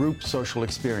enabling a group social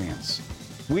experience.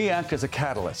 We act as a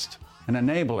catalyst, an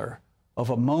enabler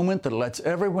of a moment that lets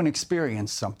everyone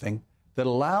experience something that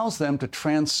allows them to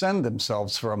transcend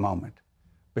themselves for a moment.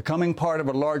 Becoming part of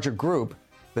a larger group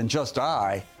than just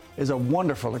I is a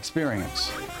wonderful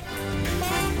experience.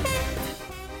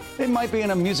 It might be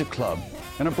in a music club,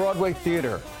 in a Broadway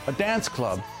theater, a dance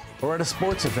club, or at a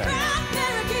sports event.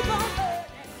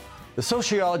 The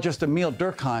sociologist Emile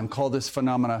Durkheim called this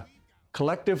phenomena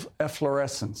collective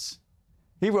efflorescence.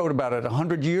 He wrote about it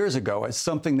 100 years ago as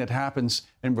something that happens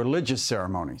in religious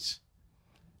ceremonies.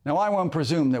 Now, I won't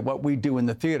presume that what we do in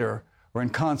the theater or in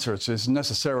concerts is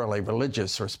necessarily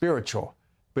religious or spiritual,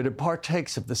 but it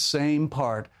partakes of the same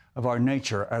part of our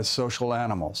nature as social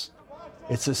animals.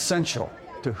 It's essential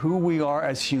to who we are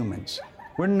as humans.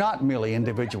 We're not merely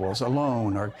individuals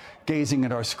alone or gazing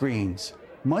at our screens.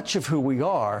 Much of who we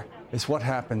are is what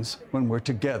happens when we're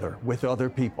together with other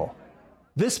people.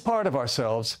 This part of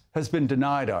ourselves has been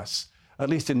denied us, at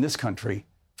least in this country,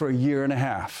 for a year and a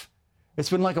half. It's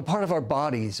been like a part of our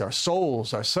bodies, our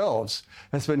souls, ourselves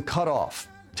has been cut off,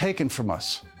 taken from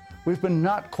us. We've been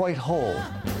not quite whole.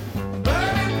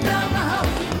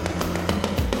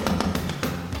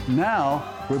 Now,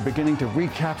 we're beginning to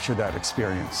recapture that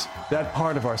experience, that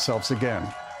part of ourselves again.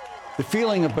 The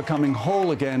feeling of becoming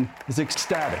whole again is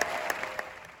ecstatic.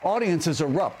 Audiences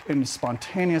erupt in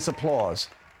spontaneous applause,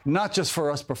 not just for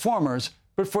us performers,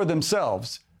 but for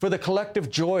themselves, for the collective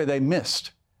joy they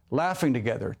missed. Laughing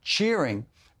together, cheering,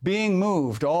 being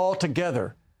moved all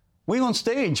together. We on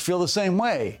stage feel the same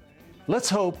way. Let's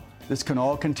hope this can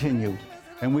all continue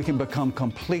and we can become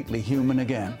completely human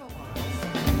again.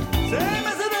 Same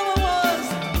as it ever was,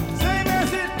 same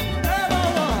as it ever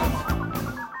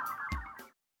was.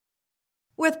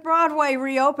 With Broadway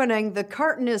reopening, the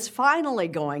curtain is finally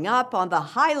going up on the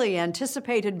highly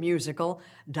anticipated musical,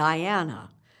 Diana.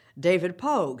 David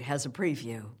Pogue has a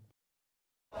preview.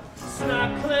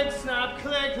 Snap,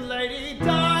 click, lady,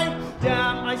 die.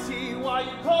 Damn, I see why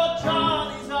you caught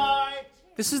Charlie's eye.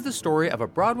 This is the story of a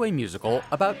Broadway musical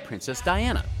about Princess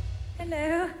Diana.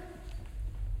 Hello,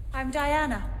 I'm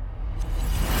Diana.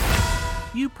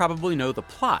 You probably know the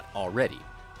plot already.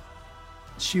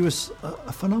 She was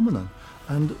a phenomenon,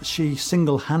 and she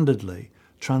single-handedly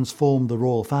transformed the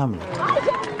royal family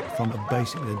from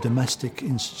basically a domestic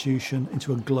institution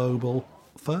into a global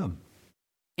firm.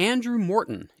 Andrew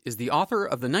Morton is the author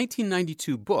of the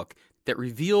 1992 book that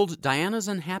revealed Diana's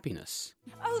unhappiness.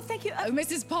 Oh, thank you. Oh,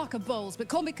 Mrs. Parker Bowles, but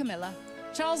call me Camilla.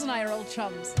 Charles and I are old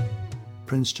chums.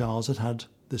 Prince Charles had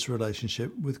this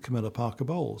relationship with Camilla Parker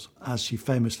Bowles. As she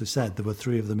famously said, there were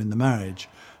 3 of them in the marriage,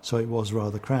 so it was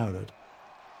rather crowded.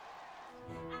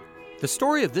 The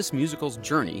story of this musical's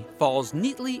journey falls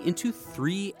neatly into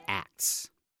 3 acts.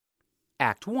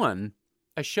 Act 1,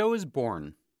 a show is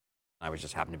born. I was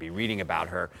just happened to be reading about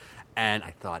her, and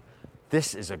I thought,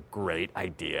 this is a great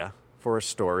idea for a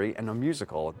story and a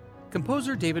musical.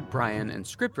 Composer David Bryan and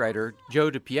scriptwriter Joe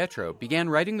DiPietro began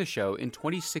writing the show in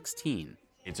 2016.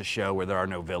 It's a show where there are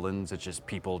no villains, it's just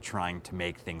people trying to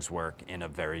make things work in a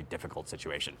very difficult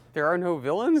situation. There are no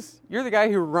villains? You're the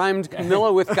guy who rhymed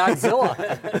Camilla with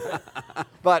Godzilla.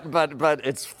 But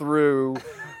it's through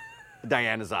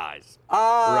Diana's eyes,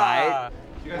 right?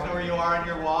 Do you guys know where you are on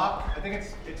your walk? I think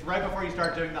it's right before you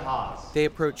start doing the Haas. They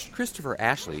approached Christopher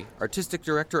Ashley, artistic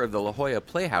director of the La Jolla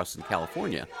Playhouse in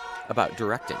California, about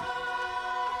directing.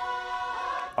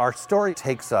 Our story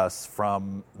takes us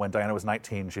from when Diana was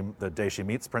 19, the day she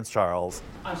meets Prince Charles.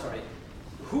 I'm sorry,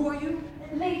 who are you?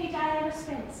 Lady Diana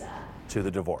Spencer. To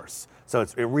the divorce. So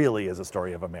it really is a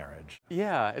story of a marriage.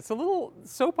 Yeah, it's a little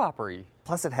soap opera-y.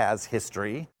 Plus it has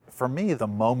history. For me, the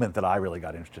moment that I really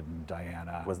got interested in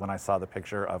Diana was when I saw the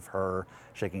picture of her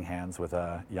shaking hands with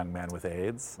a young man with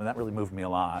AIDS. And that really moved me a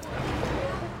lot.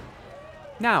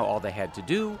 Now all they had to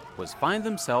do was find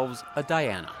themselves a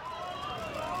Diana.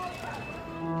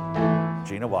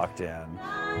 Gina walked in,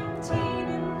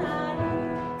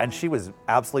 and she was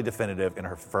absolutely definitive in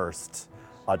her first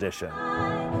audition.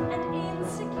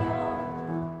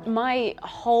 My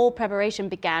whole preparation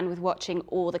began with watching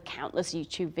all the countless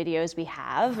YouTube videos we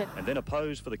have. And then a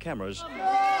pose for the cameras.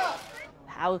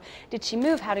 How did she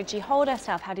move? How did she hold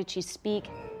herself? How did she speak?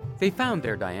 They found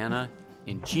their Diana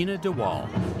in Gina DeWall.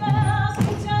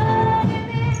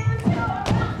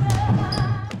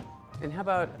 And how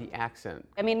about the accent?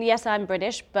 I mean, yes, I'm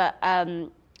British, but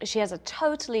she has a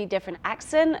totally different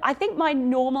accent. I think my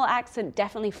normal accent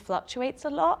definitely fluctuates a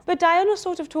lot, but Diana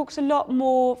sort of talks a lot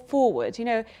more forward,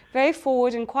 very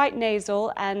forward and quite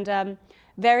nasal and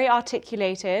very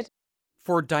articulated.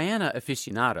 For Diana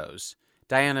aficionados,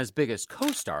 Diana's biggest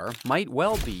co-star might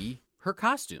well be her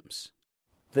costumes.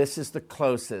 This is the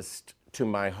closest to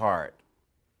my heart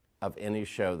of any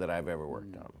show that I've ever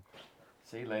worked on.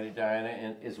 See, Lady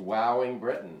Diana is wowing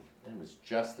Britain. It was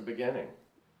just the beginning.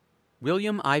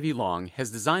 William Ivey Long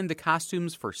has designed the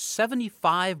costumes for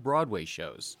 75 Broadway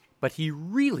shows, but he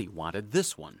really wanted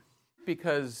this one.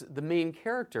 Because the main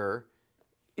character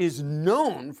is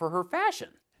known for her fashion.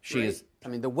 She is. I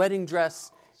mean, the wedding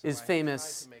dress is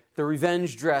famous. The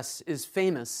revenge dress is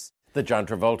famous. The John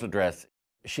Travolta dress.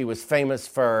 She was famous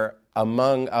for,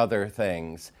 among other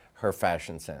things, her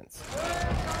fashion sense.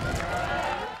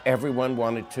 Everyone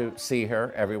wanted to see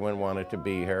her. Everyone wanted to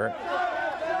be her.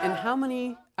 And how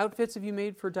many outfits have you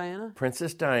made for Diana?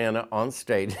 Princess Diana on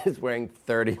stage is wearing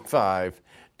 35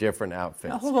 different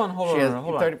outfits. Now, hold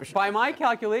on. By my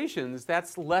calculations,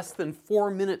 that's less than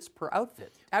 4 minutes per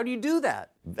outfit. How do you do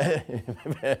that? I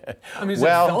mean, is it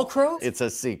Velcro? It's a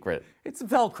secret. It's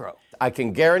Velcro. I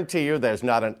can guarantee you there's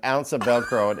not an ounce of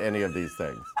Velcro in any of these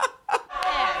things.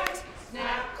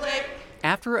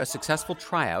 After a successful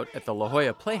tryout at the La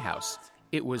Jolla Playhouse,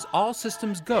 it was all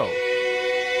systems go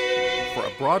for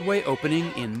a Broadway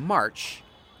opening in March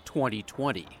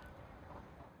 2020.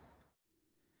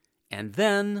 And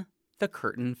then the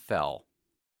curtain fell.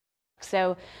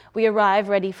 So we arrived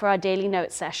ready for our daily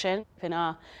note session, and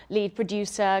our lead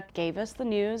producer gave us the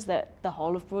news that the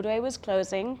whole of Broadway was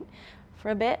closing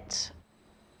for a bit.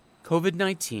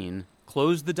 COVID-19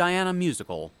 closed the Diana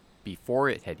musical before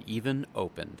it had even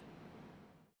opened.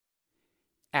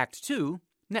 Act 2,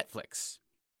 Netflix.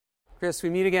 Chris, we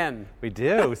meet again. We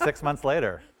do, 6 months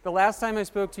later. The last time I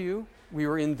spoke to you, we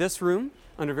were in this room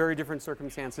under very different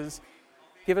circumstances.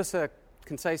 Give us a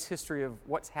concise history of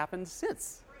what's happened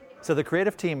since. So the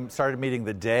creative team started meeting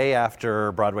the day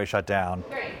after Broadway shut down.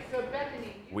 Great. So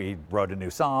Bethany. We wrote a new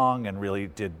song and really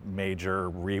did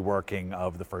major reworking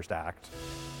of the first act.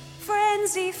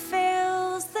 Frenzy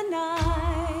fills the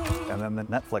night. And then the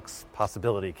Netflix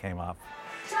possibility came up.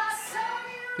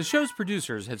 The show's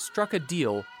producers had struck a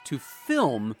deal to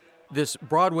film this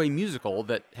Broadway musical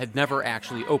that had never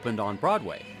actually opened on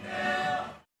Broadway.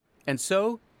 And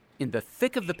so, in the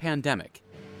thick of the pandemic,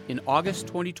 in August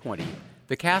 2020,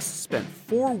 the cast spent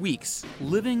 4 weeks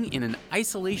living in an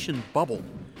isolation bubble,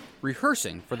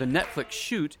 rehearsing for the Netflix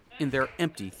shoot in their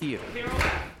empty theater.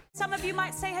 Some of you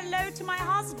might say hello to my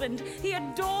husband. He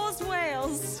adores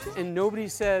Wales. And nobody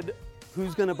said,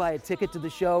 who's going to buy a ticket to the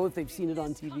show if they've seen it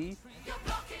on TV?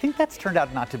 I think that's turned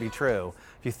out not to be true.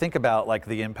 If you think about like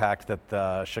the impact that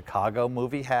the Chicago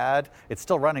movie had, it's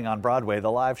still running on Broadway,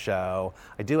 the live show.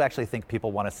 I do actually think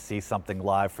people want to see something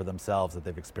live for themselves that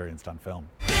they've experienced on film.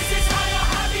 This is how your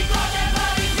happy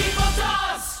people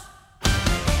does.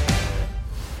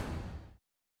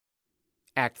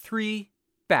 Act 3,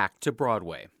 back to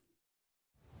Broadway.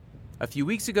 A few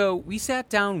weeks ago, we sat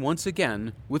down once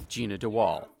again with Gina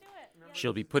DeWall.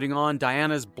 She'll be putting on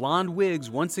Diana's blonde wigs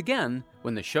once again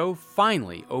when the show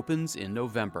finally opens in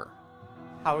November.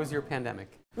 How was your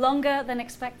pandemic? Longer than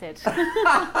expected.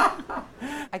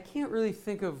 I can't really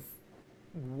think of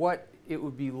what it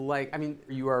would be like. I mean,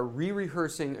 you are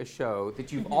re-rehearsing a show that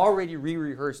you've already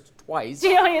re-rehearsed twice.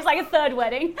 You know, it's like a third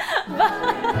wedding.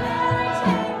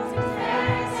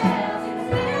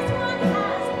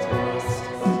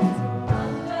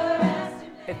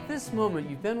 At this moment,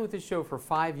 you've been with the show for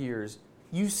 5 years.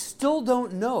 You still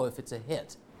don't know if it's a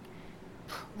hit.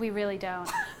 We really don't.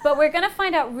 But we're going to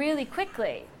find out really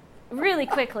quickly,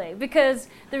 because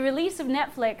the release of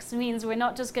Netflix means we're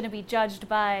not just going to be judged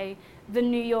by the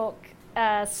New York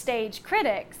stage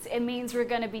critics. It means we're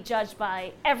going to be judged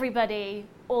by everybody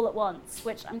all at once,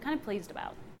 which I'm kind of pleased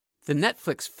about. The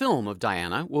Netflix film of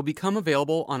Diana will become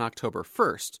available on October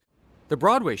 1st. The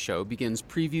Broadway show begins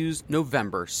previews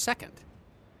November 2nd.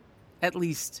 At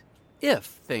least, if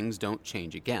things don't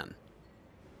change again.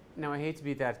 Now, I hate to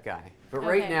be that guy, but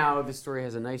right now, the story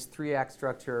has a nice 3-act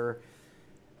structure.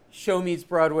 Show meets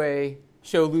Broadway,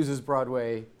 show loses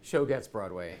Broadway, show gets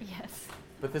Broadway. Yes.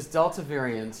 But this Delta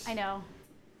variant... I know.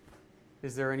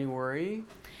 Is there any worry?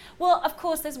 Well, of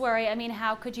course there's worry. I mean,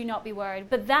 how could you not be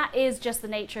worried? But that is just the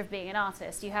nature of being an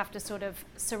artist. You have to sort of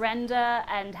surrender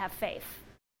and have faith.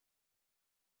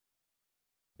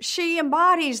 She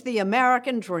embodies the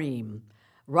American dream,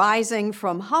 rising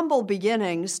from humble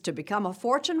beginnings to become a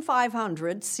Fortune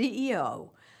 500 CEO.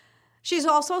 She's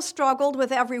also struggled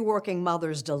with every working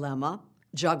mother's dilemma,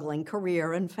 juggling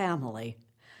career and family.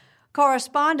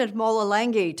 Correspondent Mola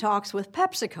Lenghi talks with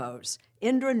PepsiCo's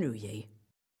Indra Nooyi.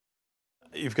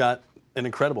 You've got an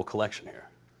incredible collection here.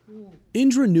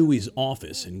 Indra Nooyi's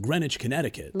office in Greenwich,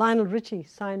 Connecticut Lionel Richie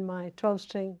signed my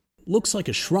 12-string. Looks like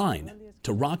a shrine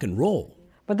to rock and roll.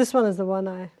 But this one is the one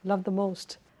I love the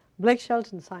most. Blake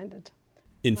Shelton signed it.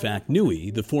 In fact, Nui,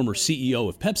 the former CEO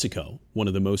of PepsiCo, one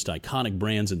of the most iconic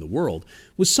brands in the world,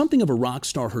 was something of a rock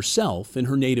star herself in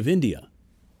her native India.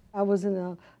 I was in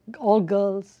an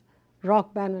all-girls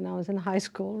rock band when I was in high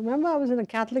school. Remember, I was in a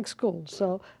Catholic school,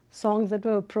 so songs that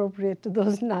were appropriate to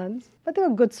those nuns, but they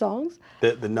were good songs.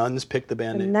 The nuns picked the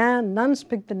band name? Nuns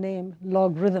picked the name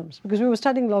Logarithms, because we were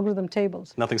studying logarithm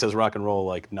tables. Nothing says rock and roll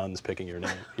like nuns picking your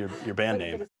name, your band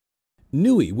name.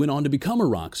 Nui went on to become a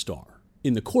rock star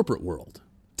in the corporate world.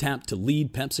 Tapped to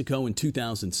lead PepsiCo in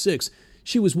 2006,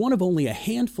 she was one of only a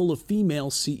handful of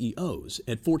female CEOs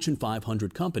at Fortune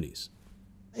 500 companies.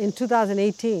 In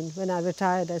 2018, when I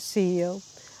retired as CEO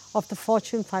of the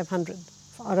Fortune 500,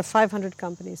 out of 500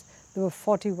 companies, there were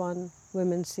 41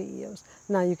 women CEOs.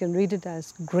 Now you can read it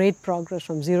as great progress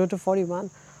from 0 to 41,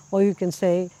 or you can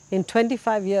say in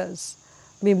 25 years,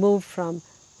 we moved from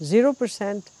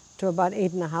 0% to about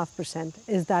 8.5%.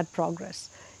 Is that progress?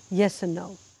 Yes and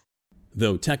no.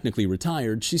 Though technically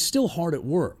retired, she's still hard at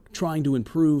work, trying to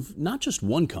improve not just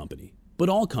one company, but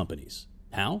all companies.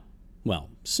 How? Well,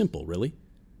 simple, really.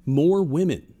 More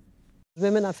women.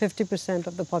 Women are 50%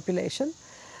 of the population.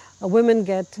 Women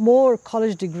get more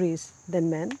college degrees than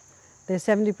men. They're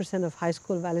 70% of high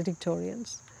school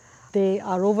valedictorians. They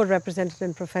are overrepresented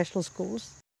in professional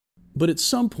schools. But at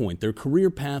some point, their career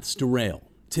paths derail.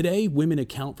 Today, women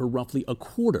account for roughly a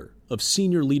quarter of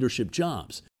senior leadership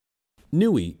jobs.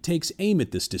 Nui takes aim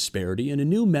at this disparity in a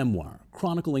new memoir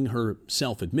chronicling her,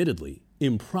 self-admittedly,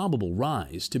 improbable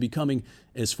rise to becoming,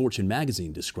 as Fortune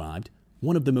magazine described,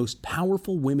 one of the most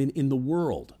powerful women in the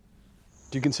world.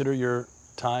 Do you consider your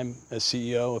time as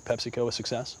CEO of PepsiCo a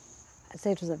success? I'd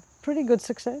say it was a pretty good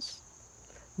success.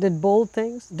 Did bold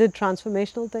things, did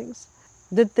transformational things,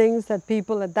 did things that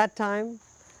people at that time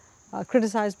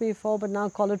criticized me for, but now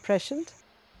call it prescient.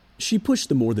 She pushed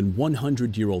the more than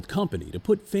 100-year-old company to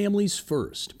put families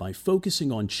first by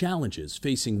focusing on challenges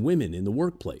facing women in the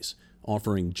workplace,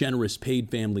 offering generous paid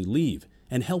family leave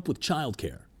and help with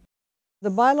childcare.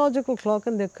 The biological clock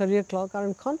and the career clock are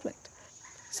in conflict.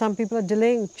 Some people are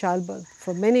delaying childbirth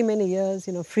for many, many years,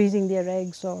 freezing their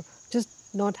eggs or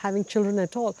just not having children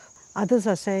at all. Others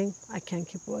are saying, I can't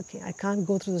keep working. I can't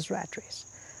go through this rat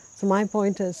race. So my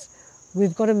point is,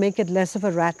 we've got to make it less of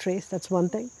a rat race. That's one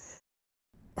thing.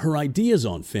 Her ideas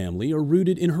on family are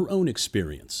rooted in her own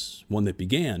experience, one that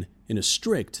began in a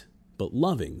strict but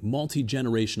loving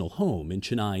multi-generational home in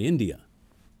Chennai, India.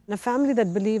 A family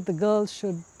that believed the girls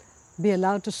should be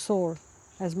allowed to soar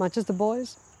as much as the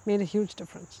boys made a huge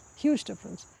difference. Huge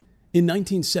difference. In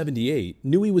 1978,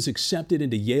 Nui was accepted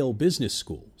into Yale Business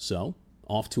School, so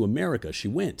off to America she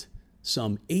went,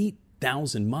 some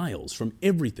 8,000 miles from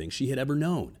everything she had ever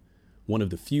known. One of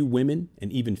the few women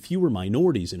and even fewer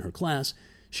minorities in her class,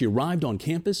 she arrived on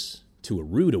campus to a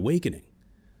rude awakening.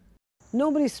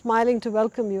 Nobody's smiling to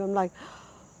welcome you. I'm like,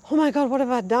 oh my God, what have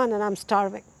I done? And I'm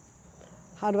starving.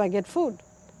 How do I get food?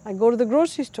 I go to the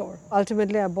grocery store.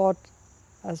 Ultimately, I bought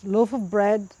a loaf of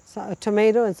bread, a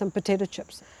tomato, and some potato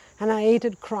chips. And I ate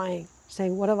it crying,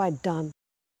 saying, what have I done?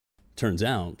 Turns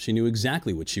out she knew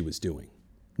exactly what she was doing.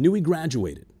 Nui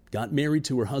graduated, got married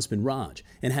to her husband Raj,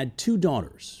 and had 2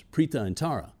 daughters, Preeta and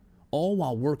Tara, all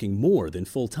while working more than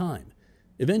full-time,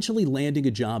 eventually landing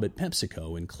a job at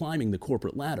PepsiCo and climbing the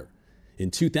corporate ladder. In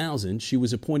 2000, she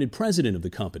was appointed president of the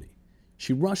company.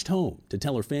 She rushed home to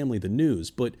tell her family the news,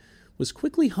 but was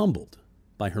quickly humbled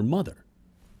by her mother.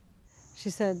 She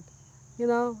said, I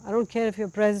don't care if you're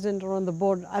president or on the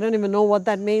board. I don't even know what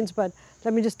that means, but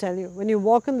let me just tell you, when you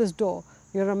walk in this door,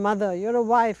 you're a mother, you're a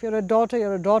wife, you're a daughter,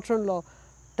 you're a daughter-in-law.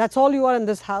 That's all you are in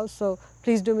this house, so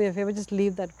please do me a favor, just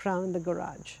leave that crown in the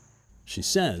garage. She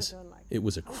says it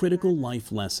was a critical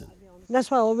life lesson. That's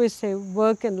why I always say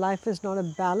work and life is not a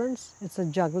balance, it's a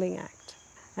juggling act.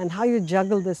 And how you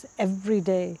juggle this every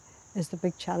day is the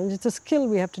big challenge. It's a skill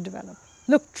we have to develop.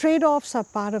 Look, trade-offs are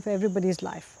part of everybody's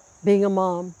life. Being a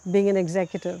mom, being an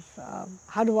executive,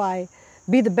 how do I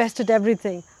be the best at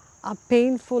everything, are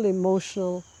painful,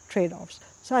 emotional trade-offs.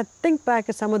 So I think back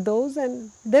at some of those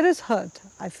and there is hurt.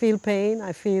 I feel pain,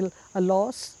 I feel a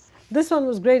loss. This one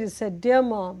was great. It said, Dear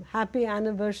Mom, happy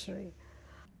anniversary.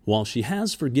 While she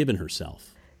has forgiven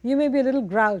herself, you may be a little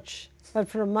grouch, but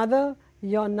for a mother,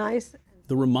 you're nice.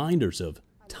 The reminders of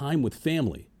time with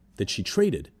family that she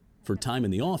traded for time in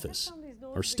the office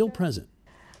are still present.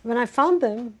 When I found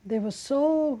them, they were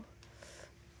so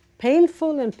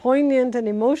painful and poignant and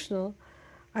emotional,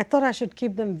 I thought I should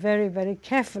keep them very, very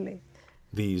carefully.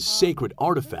 These sacred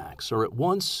artifacts are at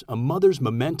once a mother's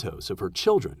mementos of her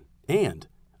children and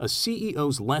a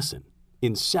CEO's lesson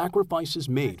in sacrifices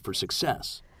made for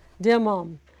success. Dear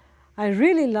Mom, I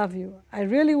really love you. I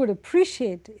really would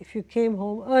appreciate if you came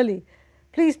home early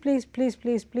Please, please, please,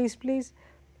 please, please, please.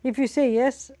 If you say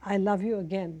yes, I love you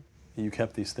again. You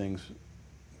kept these things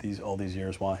all these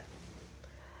years. Why?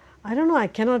 I don't know. I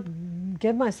cannot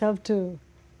get myself to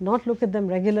not look at them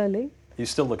regularly. You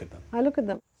still look at them? I look at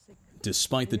them.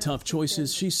 Despite the tough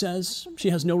choices, she says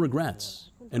she has no regrets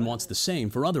and wants the same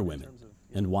for other women.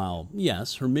 And while,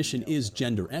 yes, her mission is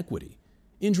gender equity,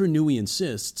 Indra Nooyi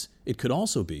insists it could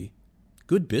also be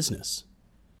good business.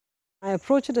 I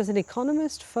approach it as an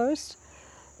economist first,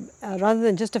 rather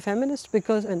than just a feminist,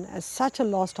 because as such a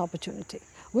lost opportunity.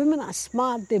 Women are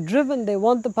smart, they're driven, they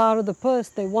want the power of the purse,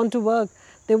 they want to work,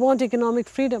 they want economic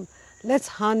freedom. Let's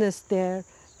harness their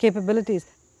capabilities.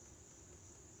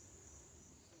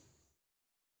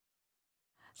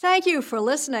 Thank you for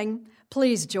listening.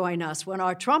 Please join us when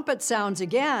our trumpet sounds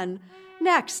again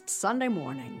next Sunday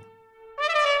morning.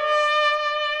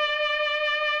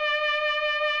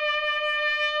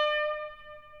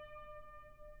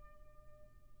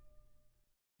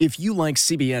 If you like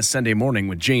CBS Sunday Morning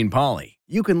with Jane Pauley,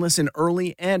 you can listen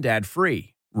early and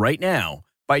ad-free right now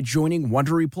by joining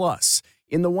Wondery Plus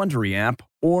in the Wondery app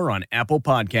or on Apple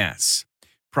Podcasts.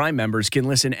 Prime members can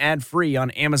listen ad-free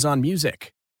on Amazon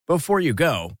Music. Before you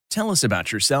go, tell us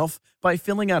about yourself by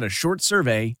filling out a short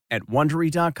survey at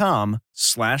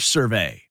Wondery.com/survey.